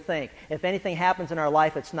the way we think. If anything happens in our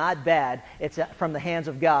life, it's not bad. It's from the hands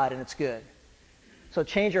of God, and it's good. So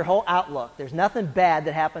change your whole outlook. There's nothing bad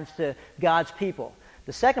that happens to God's people.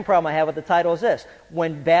 The second problem I have with the title is this: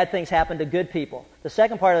 when bad things happen to good people. The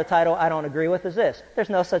second part of the title I don't agree with is this: there's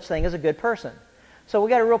no such thing as a good person. So we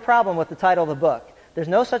got a real problem with the title of the book. There's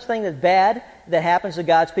no such thing as bad that happens to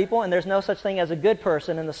God's people, and there's no such thing as a good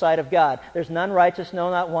person in the sight of God. There's none righteous, no,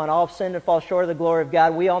 not one. All have sinned and fall short of the glory of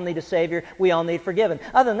God. We all need a Savior. We all need forgiven.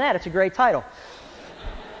 Other than that, it's a great title.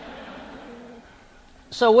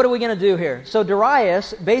 So what are we going to do here? So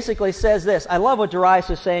Darius basically says this. I love what Darius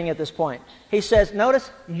is saying at this point. He says,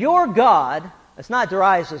 notice, your God, it's not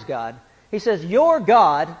Darius' God. He says, your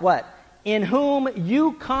God, what? In whom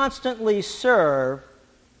you constantly serve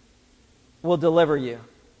will deliver you.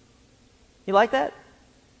 You like that?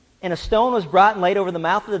 And a stone was brought and laid over the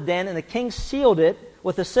mouth of the den, and the king sealed it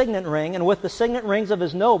with the signet ring and with the signet rings of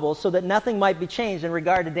his nobles so that nothing might be changed in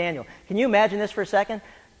regard to Daniel. Can you imagine this for a second?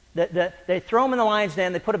 They throw him in the lion's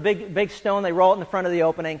den, they put a big stone, they roll it in the front of the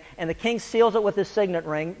opening, and the king seals it with his signet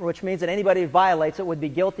ring, which means that anybody who violates it would be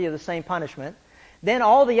guilty of the same punishment. Then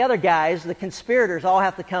all the other guys, the conspirators, all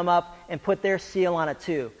have to come up and put their seal on it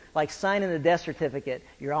too, like signing the death certificate.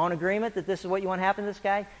 You're all in agreement that this is what you want to happen to this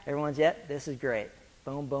guy? Everyone's, yep, this is great.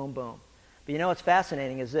 Boom, boom, boom. But you know what's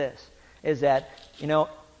fascinating is this, is that, you know,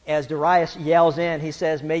 as Darius yells in, he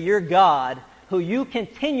says, may your God, who you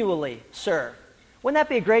continually serve. Wouldn't that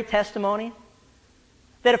be a great testimony?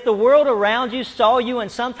 That if the world around you saw you in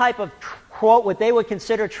some type of, quote, what they would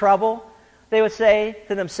consider trouble, they would say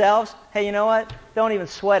to themselves, hey, you know what? Don't even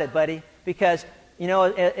sweat it, buddy, because, you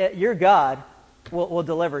know, your God will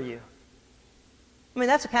deliver you. I mean,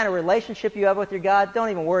 that's the kind of relationship you have with your God. Don't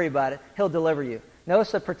even worry about it. He'll deliver you.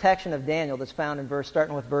 Notice the protection of Daniel that's found in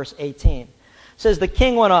starting with verse 18. It says, the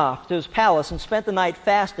king went off to his palace and spent the night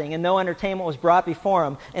fasting, and no entertainment was brought before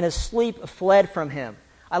him, and his sleep fled from him.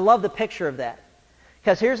 I love the picture of that.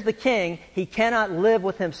 Because here's the king. He cannot live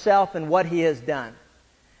with himself and what he has done.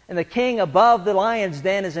 And the king above the lion's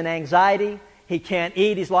den is in anxiety. He can't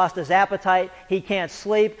eat. He's lost his appetite. He can't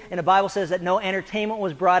sleep. And the Bible says that no entertainment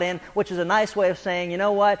was brought in, which is a nice way of saying, you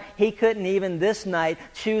know what? He couldn't even this night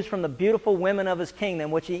choose from the beautiful women of his kingdom,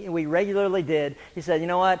 which we regularly did. He said, you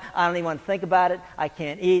know what? I don't even want to think about it. I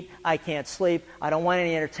can't eat. I can't sleep. I don't want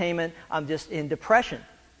any entertainment. I'm just in depression.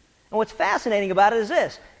 And what's fascinating about it is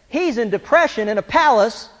this. He's in depression in a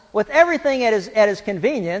palace with everything at his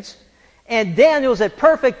convenience, and Daniel's at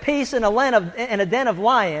perfect peace in a den of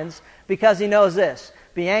lions, because he knows this: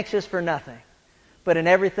 be anxious for nothing, but in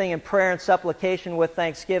everything in prayer and supplication with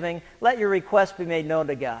thanksgiving, let your requests be made known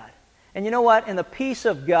to God. And you know what? And the peace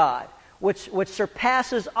of God, which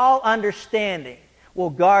surpasses all understanding, will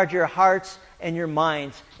guard your hearts and your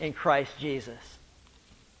minds in Christ Jesus.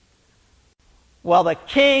 While the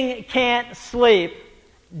king can't sleep,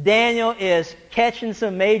 Daniel is catching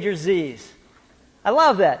some major Z's. I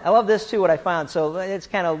love that. I love this too, what I found. So it's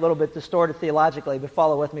kind of a little bit distorted theologically, but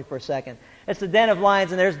follow with me for a second. It's the den of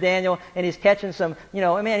lions, and there's Daniel, and he's catching some,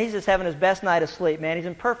 man, he's just having his best night of sleep, man. He's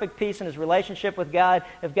in perfect peace in his relationship with God.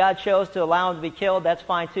 If God chose to allow him to be killed, that's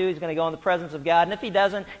fine too. He's going to go in the presence of God. And if he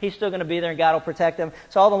doesn't, he's still going to be there, and God will protect him.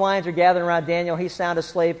 So all the lions are gathering around Daniel. He's sound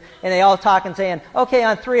asleep, and they all talk and saying, okay,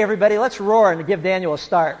 on 3, everybody, let's roar and give Daniel a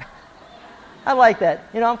start. I like that.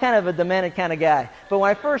 I'm kind of a demented kind of guy. But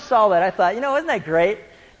when I first saw that, I thought, isn't that great?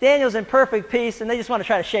 Daniel's in perfect peace, and they just want to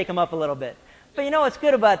try to shake him up a little bit. But what's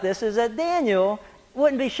good about this is that Daniel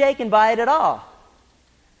wouldn't be shaken by it at all.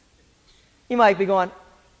 He might be going,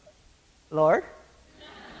 Lord?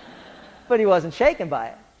 But he wasn't shaken by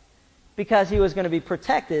it, because he was going to be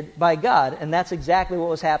protected by God, and that's exactly what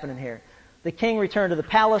was happening here. The king returned to the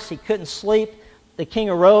palace. He couldn't sleep. The king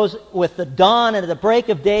arose with the dawn, and at the break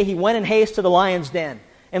of day he went in haste to the lion's den.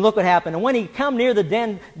 And look what happened. And when he come near the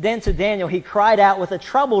den to Daniel, he cried out with a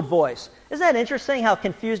troubled voice. Isn't that interesting how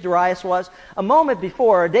confused Darius was? A moment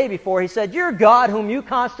before, a day before, he said, your God whom you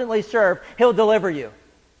constantly serve, he'll deliver you.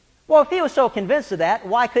 Well, if he was so convinced of that,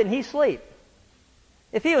 why couldn't he sleep?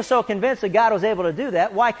 If he was so convinced that God was able to do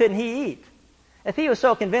that, why couldn't he eat? If he was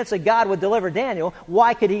so convinced that God would deliver Daniel,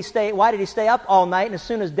 why did he stay up all night? And as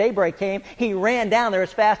soon as daybreak came, he ran down there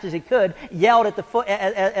as fast as he could, yelled at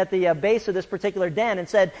the base of this particular den, and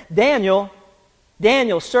said, Daniel,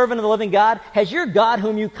 servant of the living God, has your God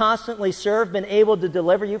whom you constantly serve been able to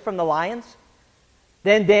deliver you from the lions?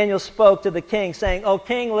 Then Daniel spoke to the king, saying, O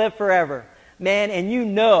king, live forever. Man, and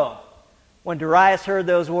when Darius heard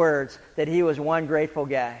those words, that he was one grateful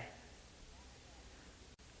guy.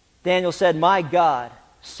 Daniel said, my God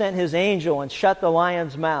sent his angel and shut the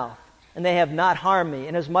lion's mouth, and they have not harmed me,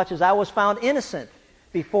 inasmuch as I was found innocent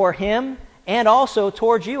before him and also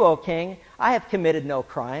towards you, O king. I have committed no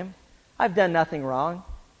crime. I've done nothing wrong.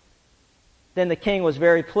 Then the king was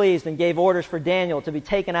very pleased and gave orders for Daniel to be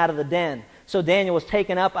taken out of the den. So Daniel was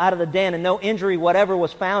taken up out of the den, and no injury whatever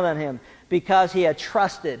was found on him, because he had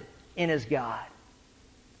trusted in his God.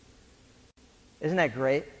 Isn't that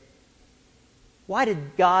great? Why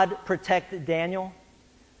did God protect Daniel?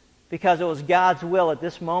 Because it was God's will at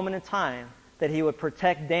this moment in time that he would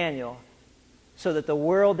protect Daniel, so that the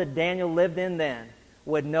world that Daniel lived in then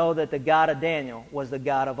would know that the God of Daniel was the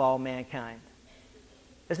God of all mankind.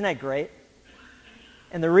 Isn't that great?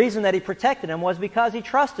 And the reason that he protected him was because he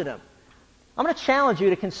trusted him. I'm going to challenge you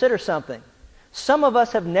to consider something. Some of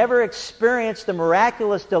us have never experienced the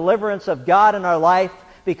miraculous deliverance of God in our life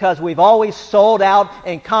because we've always sold out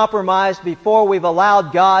and compromised before we've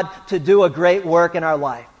allowed God to do a great work in our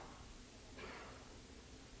life.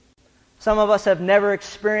 Some of us have never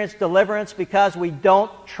experienced deliverance because we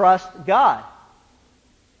don't trust God.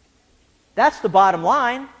 That's the bottom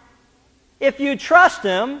line. If you trust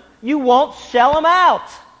Him, you won't sell Him out.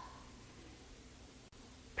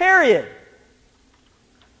 Period.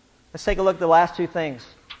 Let's take a look at the last two things.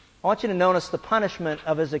 I want you to notice the punishment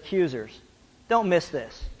of his accusers. Don't miss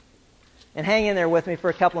this. And hang in there with me for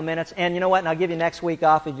a couple of minutes. And you know what? And I'll give you next week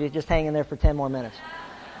off if you just hang in there for 10 more minutes.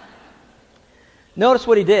 Notice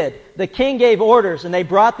what he did. The king gave orders, and they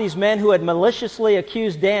brought these men who had maliciously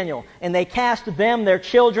accused Daniel. And they cast them, their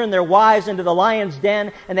children, their wives into the lion's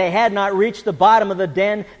den, and they had not reached the bottom of the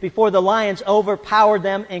den before the lions overpowered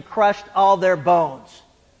them and crushed all their bones.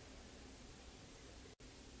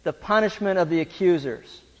 The punishment of the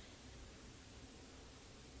accusers.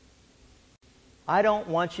 I don't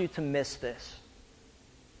want you to miss this.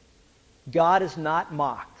 God is not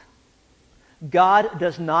mocked. God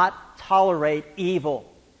does not tolerate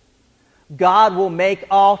evil. God will make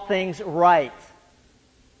all things right.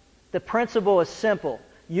 The principle is simple.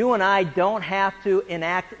 You and I don't have to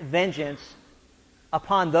enact vengeance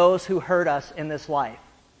upon those who hurt us in this life.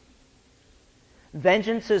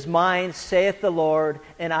 Vengeance is mine, saith the Lord,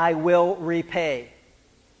 and I will repay.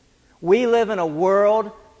 We live in a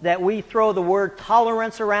world that we throw the word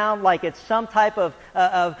tolerance around like it's some type of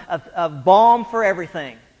balm for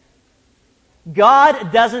everything.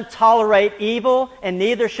 God doesn't tolerate evil, and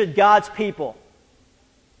neither should God's people.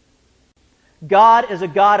 God is a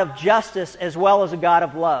God of justice as well as a God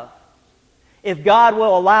of love. If God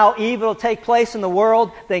will allow evil to take place in the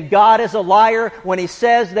world, then God is a liar when He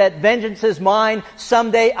says that vengeance is mine,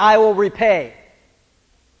 someday I will repay.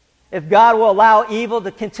 If God will allow evil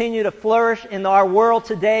to continue to flourish in our world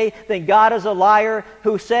today, then God is a liar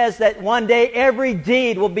who says that one day every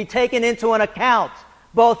deed will be taken into an account,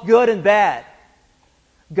 both good and bad.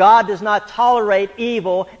 God does not tolerate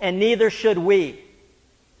evil, and neither should we.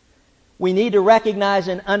 We need to recognize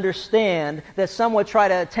and understand that some would try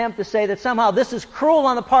to attempt to say that somehow this is cruel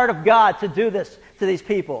on the part of God to do this to these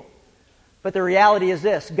people. But the reality is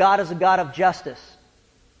this: God is a God of justice.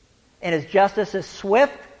 And His justice is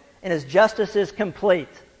swift, and His justice is complete.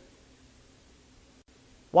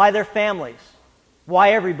 Why their families?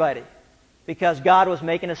 Why everybody? Because God was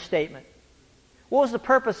making a statement. What was the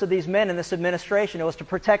purpose of these men in this administration? It was to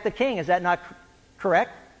protect the king. Is that not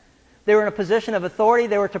correct? They were in a position of authority.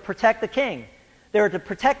 They were to protect the king. They were to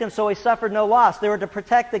protect him so he suffered no loss. They were to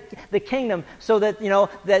protect the kingdom so that,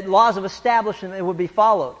 that laws of establishment would be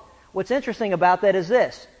followed. What's interesting about that is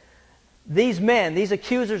this: these men, these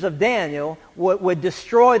accusers of Daniel, would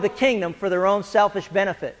destroy the kingdom for their own selfish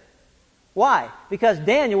benefit. Why? Because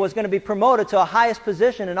Daniel was going to be promoted to a highest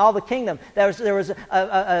position in all the kingdom. There was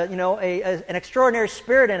an extraordinary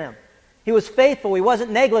spirit in him. He was faithful. He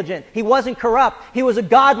wasn't negligent. He wasn't corrupt. He was a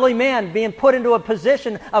godly man being put into a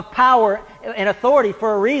position of power and authority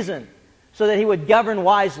for a reason, so that he would govern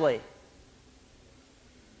wisely.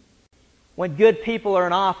 When good people are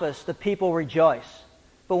in office, the people rejoice.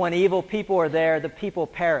 But when evil people are there, the people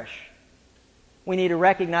perish. We need to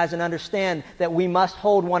recognize and understand that we must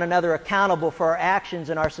hold one another accountable for our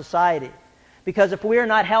actions in our society. Because if we are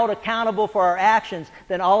not held accountable for our actions,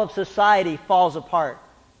 then all of society falls apart.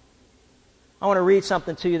 I want to read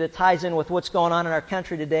something to you that ties in with what's going on in our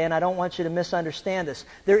country today, and I don't want you to misunderstand this.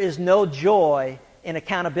 There is no joy in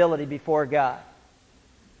accountability before God.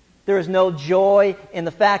 There is no joy in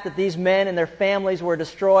the fact that these men and their families were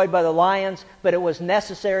destroyed by the lions, but it was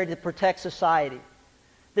necessary to protect society.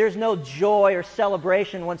 There's no joy or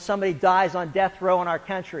celebration when somebody dies on death row in our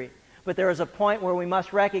country, but there is a point where we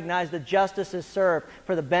must recognize that justice is served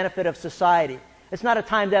for the benefit of society. It's not a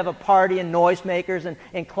time to have a party and noisemakers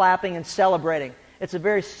and clapping and celebrating. It's a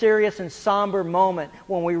very serious and somber moment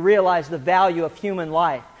when we realize the value of human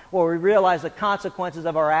life, where we realize the consequences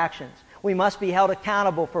of our actions. We must be held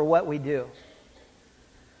accountable for what we do.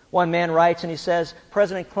 One man writes, and he says,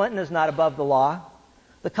 President Clinton is not above the law.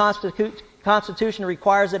 The Constitution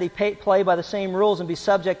requires that he play by the same rules and be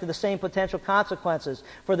subject to the same potential consequences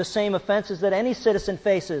for the same offenses that any citizen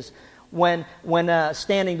faces when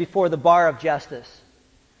standing before the bar of justice.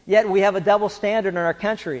 Yet we have a double standard in our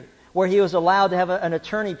country, where he was allowed to have an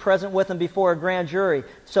attorney present with him before a grand jury,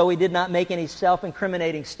 so he did not make any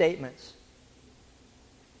self-incriminating statements.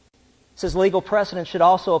 It says legal precedent should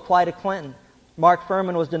also apply to Clinton. Mark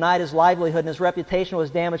Fuhrman was denied his livelihood and his reputation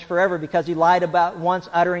was damaged forever because he lied about once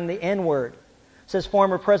uttering the N-word. It says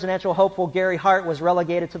former presidential hopeful Gary Hart was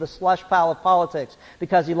relegated to the slush pile of politics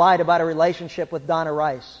because he lied about a relationship with Donna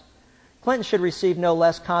Rice. Clinton should receive no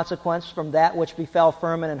less consequence from that which befell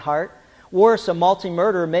Fuhrman and Hart. Worse, a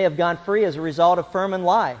multi-murderer may have gone free as a result of Fuhrman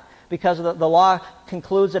lie, because the law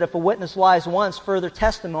concludes that if a witness lies once, further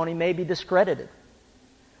testimony may be discredited.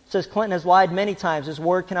 It says Clinton has lied many times. His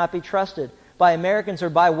word cannot be trusted by Americans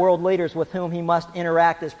or by world leaders with whom he must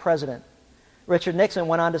interact as president. Richard Nixon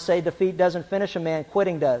went on to say, defeat doesn't finish a man,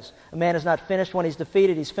 quitting does. A man is not finished when he's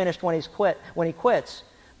defeated, he's finished when he quits.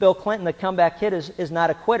 Bill Clinton, the comeback kid, is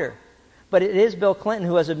not a quitter. But it is Bill Clinton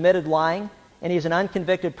who has admitted lying, and he's an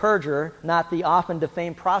unconvicted perjurer, not the often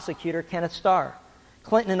defamed prosecutor, Kenneth Starr.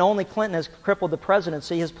 Clinton and only Clinton has crippled the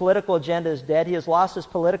presidency. His political agenda is dead. He has lost his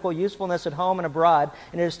political usefulness at home and abroad,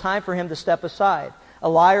 and it is time for him to step aside. A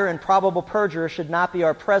liar and probable perjurer should not be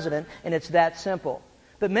our president, and it's that simple.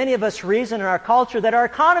 But many of us reason in our culture that our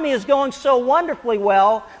economy is going so wonderfully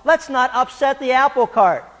well, let's not upset the apple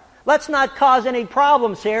cart. Let's not cause any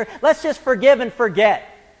problems here. Let's just forgive and forget.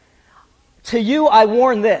 To you, I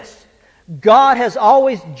warn this. God has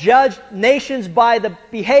always judged nations by the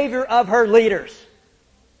behavior of her leaders.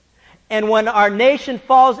 And when our nation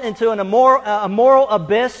falls into a moral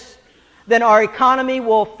abyss, then our economy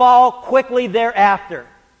will fall quickly thereafter.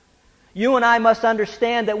 You and I must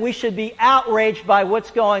understand that we should be outraged by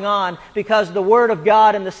what's going on because the Word of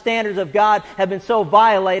God and the standards of God have been so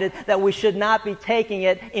violated that we should not be taking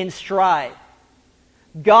it in stride.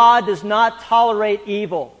 God does not tolerate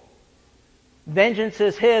evil. Vengeance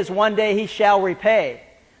is His. One day He shall repay.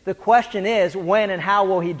 The question is, when and how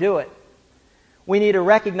will He do it? We need to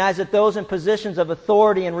recognize that those in positions of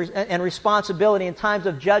authority and responsibility in times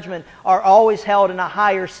of judgment are always held in a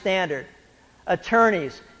higher standard.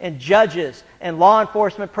 Attorneys and judges and law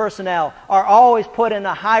enforcement personnel are always put in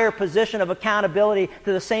a higher position of accountability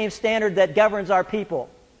to the same standard that governs our people.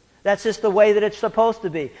 That's just the way that it's supposed to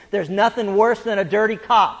be. There's nothing worse than a dirty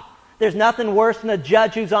cop. There's nothing worse than a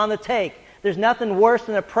judge who's on the take. There's nothing worse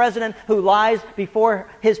than a president who lies before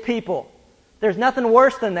his people. There's nothing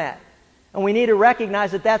worse than that. And we need to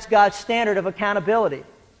recognize that that's God's standard of accountability.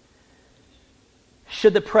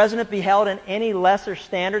 Should the president be held in any lesser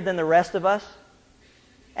standard than the rest of us?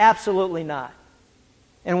 Absolutely not.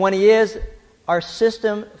 And when he is, our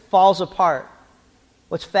system falls apart.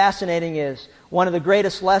 What's fascinating is one of the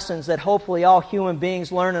greatest lessons that hopefully all human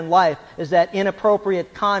beings learn in life is that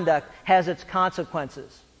inappropriate conduct has its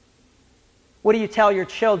consequences. What do you tell your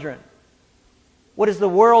children? What is the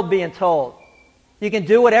world being told? You can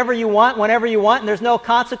do whatever you want, whenever you want, and there's no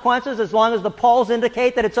consequences as long as the polls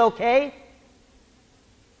indicate that it's okay?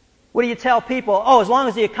 What do you tell people? Oh, as long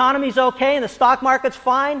as the economy's okay and the stock market's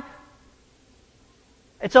fine,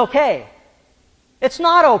 it's okay. It's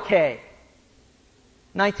not okay.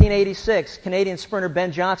 1986, Canadian sprinter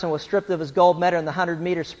Ben Johnson was stripped of his gold medal in the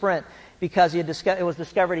 100-meter sprint because it was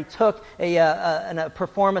discovered he took a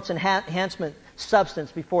performance enhancement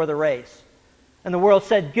substance before the race. And the world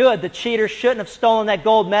said, good, the cheater shouldn't have stolen that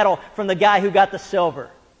gold medal from the guy who got the silver.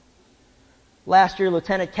 Last year,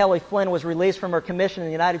 Lieutenant Kelly Flynn was released from her commission in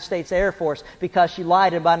the United States Air Force because she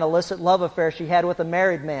lied about an illicit love affair she had with a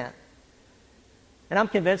married man. And I'm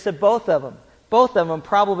convinced that both of them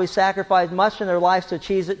probably sacrificed much in their lives to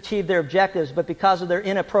achieve their objectives, but because of their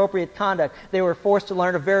inappropriate conduct, they were forced to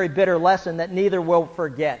learn a very bitter lesson that neither will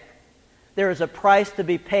forget. There is a price to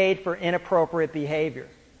be paid for inappropriate behavior.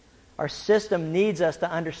 Our system needs us to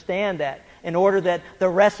understand that in order that the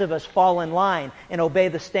rest of us fall in line and obey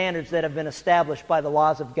the standards that have been established by the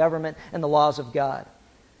laws of government and the laws of God.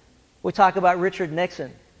 We talk about Richard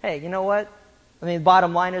Nixon. Hey, you know what? I mean, the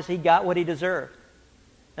bottom line is he got what he deserved.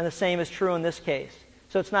 And the same is true in this case.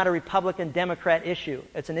 So it's not a Republican-Democrat issue.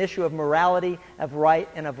 It's an issue of morality, of right,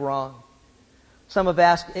 and of wrong. Some have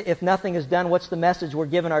asked, if nothing is done, what's the message we're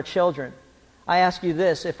giving our children? I ask you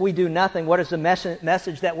this, if we do nothing, what is the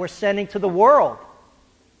message that we're sending to the world?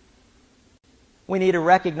 We need to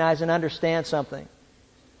recognize and understand something.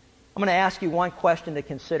 I'm going to ask you one question to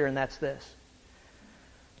consider, and that's this.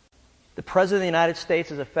 The President of the United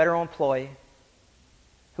States is a federal employee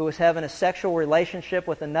who was having a sexual relationship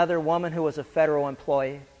with another woman who was a federal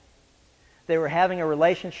employee. They were having a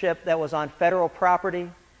relationship that was on federal property,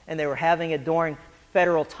 and they were having it during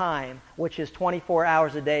federal time, which is 24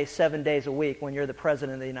 hours a day, 7 days a week when you're the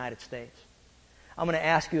President of the United States. I'm going to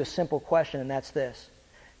ask you a simple question, and that's this.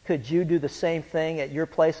 Could you do the same thing at your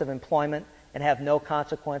place of employment and have no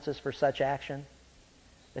consequences for such action?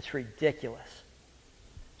 It's ridiculous.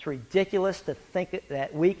 It's ridiculous to think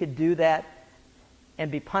that we could do that and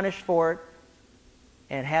be punished for it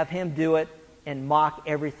and have him do it and mock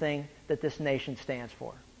everything that this nation stands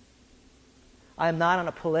for. I am not on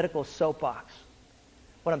a political soapbox.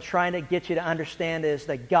 What I'm trying to get you to understand is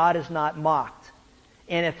that God is not mocked.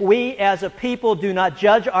 And if we as a people do not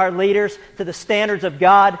judge our leaders to the standards of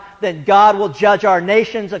God, then God will judge our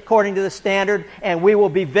nations according to the standard, and we will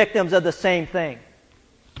be victims of the same thing.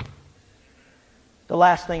 The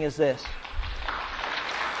last thing is this.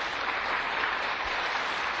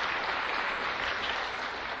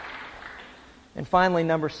 And finally,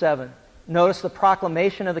 number 7. Notice the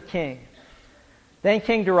proclamation of the king. Then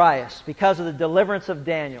King Darius, because of the deliverance of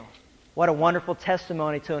Daniel, what a wonderful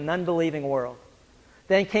testimony to an unbelieving world.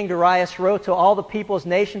 Then King Darius wrote to all the peoples,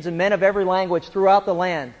 nations, and men of every language throughout the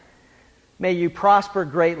land, may you prosper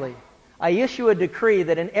greatly. I issue a decree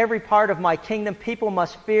that in every part of my kingdom people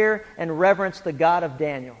must fear and reverence the God of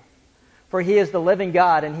Daniel. For he is the living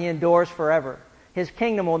God, and he endures forever. His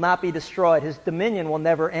kingdom will not be destroyed. His dominion will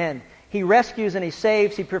never end. He rescues and he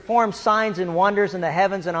saves. He performs signs and wonders in the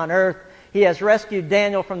heavens and on earth. He has rescued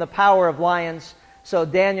Daniel from the power of lions. So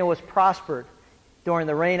Daniel was prospered during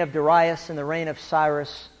the reign of Darius and the reign of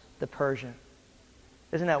Cyrus the Persian.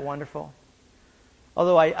 Isn't that wonderful?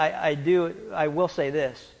 Although I will say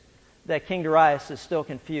this, that King Darius is still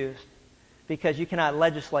confused because you cannot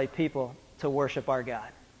legislate people to worship our God.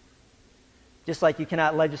 Just like you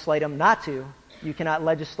cannot legislate them not to, you cannot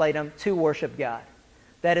legislate them to worship God.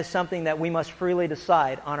 That is something that we must freely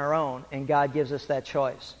decide on our own, and God gives us that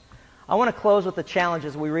choice. I want to close with the challenge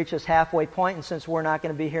as we reach this halfway point, and since we're not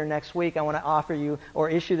going to be here next week, I want to offer you or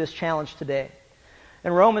issue this challenge today.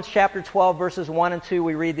 In Romans chapter 12, verses 1 and 2,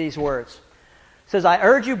 we read these words. It says, I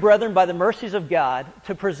urge you, brethren, by the mercies of God,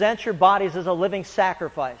 to present your bodies as a living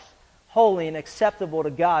sacrifice, holy and acceptable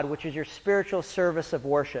to God, which is your spiritual service of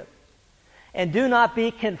worship. And do not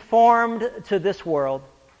be conformed to this world,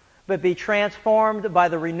 but be transformed by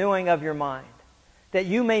the renewing of your mind, that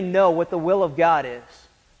you may know what the will of God is,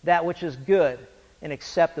 that which is good and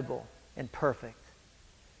acceptable and perfect.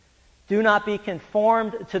 Do not be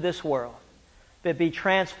conformed to this world, but be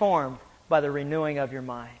transformed by the renewing of your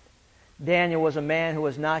mind. Daniel was a man who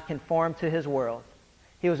was not conformed to his world.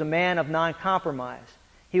 He was a man of non-compromise.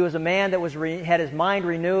 He was a man that had his mind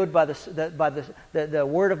renewed by the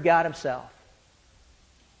Word of God Himself.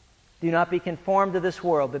 Do not be conformed to this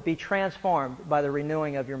world, but be transformed by the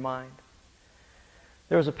renewing of your mind.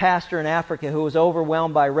 There was a pastor in Africa who was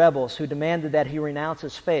overwhelmed by rebels who demanded that he renounce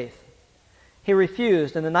his faith. He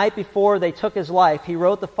refused, and the night before they took his life, he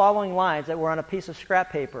wrote the following lines that were on a piece of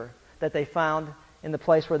scrap paper that they found in the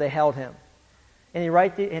place where they held him. And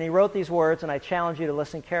he wrote these words, and I challenge you to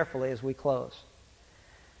listen carefully as we close.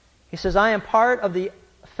 He says, I am part of the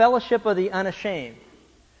fellowship of the unashamed,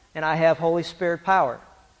 and I have Holy Spirit power.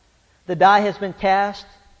 The die has been cast,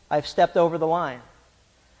 I've stepped over the line.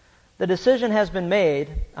 The decision has been made,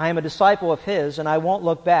 I am a disciple of His, and I won't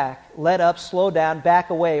look back, let up, slow down, back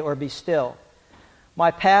away, or be still. My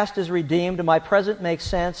past is redeemed, my present makes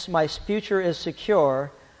sense, my future is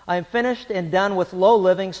secure. I am finished and done with low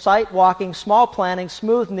living, sight walking, small planning,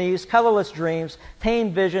 smooth knees, colorless dreams,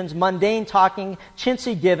 tame visions, mundane talking,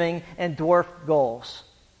 chintzy giving, and dwarf goals.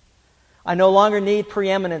 I no longer need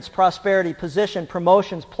preeminence, prosperity, position,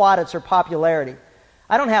 promotions, plaudits, or popularity.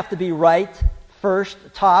 I don't have to be right, first,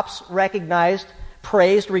 tops, recognized,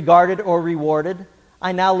 praised, regarded, or rewarded.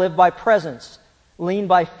 I now live by presence, lean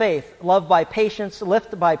by faith, love by patience,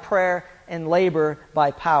 lift by prayer, and labor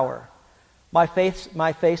by power. My face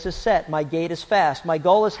is set, my gait is fast, my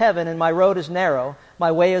goal is heaven, and my road is narrow.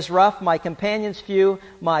 My way is rough, my companions few,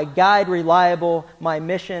 my guide reliable, my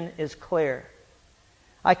mission is clear.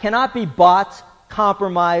 I cannot be bought,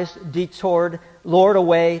 compromised, detoured, lured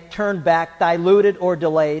away, turned back, diluted, or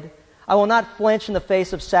delayed. I will not flinch in the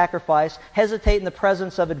face of sacrifice, hesitate in the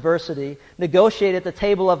presence of adversity, negotiate at the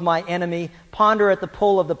table of my enemy, ponder at the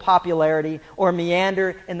pull of the popularity, or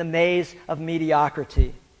meander in the maze of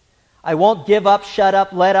mediocrity. I won't give up, shut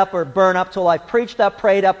up, let up, or burn up till I've preached up,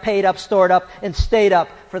 prayed up, paid up, stored up, and stayed up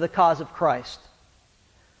for the cause of Christ.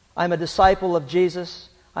 I'm a disciple of Jesus.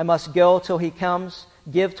 I must go till He comes,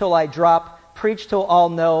 give till I drop, preach till all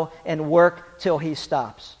know, and work till He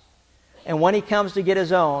stops. And when He comes to get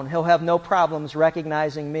His own, He'll have no problems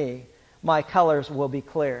recognizing me. My colors will be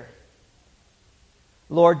clear.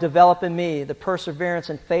 Lord, develop in me the perseverance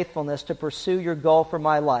and faithfulness to pursue Your goal for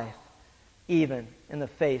my life, even in the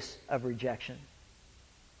face of rejection.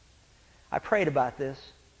 I prayed about this,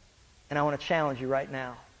 and I want to challenge you right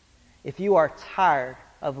now. If you are tired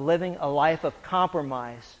of living a life of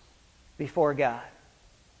compromise before God,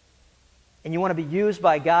 and you want to be used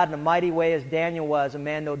by God in a mighty way as Daniel was, a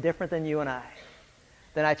man no different than you and I,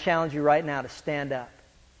 then I challenge you right now to stand up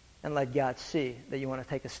and let God see that you want to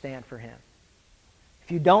take a stand for Him.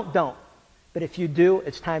 If you don't. But if you do,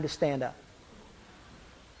 it's time to stand up.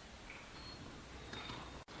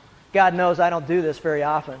 God knows I don't do this very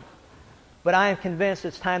often, but I am convinced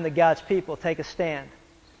it's time that God's people take a stand.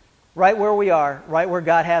 Right where we are, right where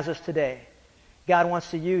God has us today. God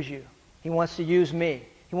wants to use you. He wants to use me.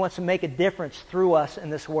 He wants to make a difference through us in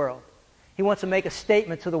this world. He wants to make a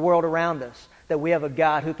statement to the world around us that we have a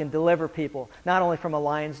God who can deliver people, not only from a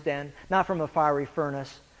lion's den, not from a fiery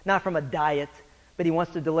furnace, not from a diet, but He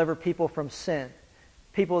wants to deliver people from sin,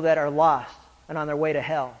 people that are lost and on their way to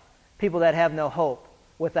hell, people that have no hope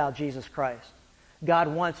without Jesus Christ. God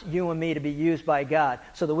wants you and me to be used by God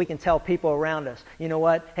so that we can tell people around us, you know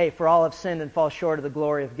what? Hey, for all have sinned and fall short of the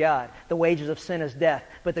glory of God. The wages of sin is death,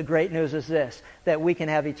 but the great news is this, that we can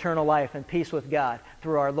have eternal life and peace with God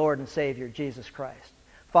through our Lord and Savior, Jesus Christ.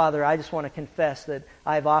 Father, I just want to confess that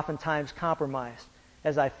I've oftentimes compromised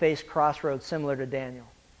as I face crossroads similar to Daniel.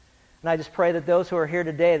 And I just pray that those who are here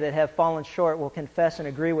today that have fallen short will confess and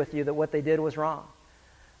agree with you that what they did was wrong.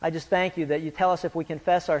 I just thank you that you tell us if we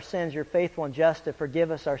confess our sins, you're faithful and just to forgive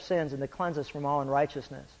us our sins and to cleanse us from all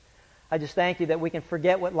unrighteousness. I just thank you that we can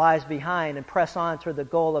forget what lies behind and press on toward the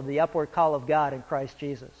goal of the upward call of God in Christ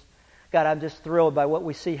Jesus. God, I'm just thrilled by what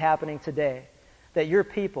we see happening today, that your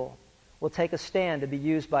people will take a stand to be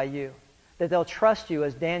used by you. That they'll trust you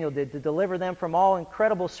as Daniel did to deliver them from all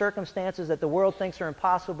incredible circumstances that the world thinks are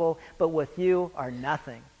impossible, but with you are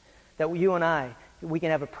nothing. That you and I, we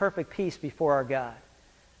can have a perfect peace before our God.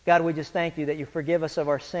 God, we just thank you that you forgive us of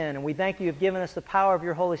our sin, and we thank you you've given us the power of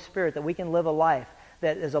your Holy Spirit that we can live a life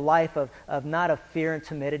that is a life of not of fear and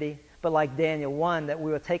timidity, but like Daniel, one that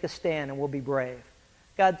we will take a stand and we'll be brave.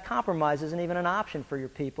 God, compromise isn't even an option for your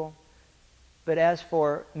people. But as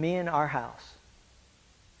for me and our house,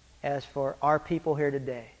 as for our people here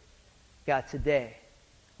today, God, today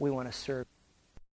we want to serve.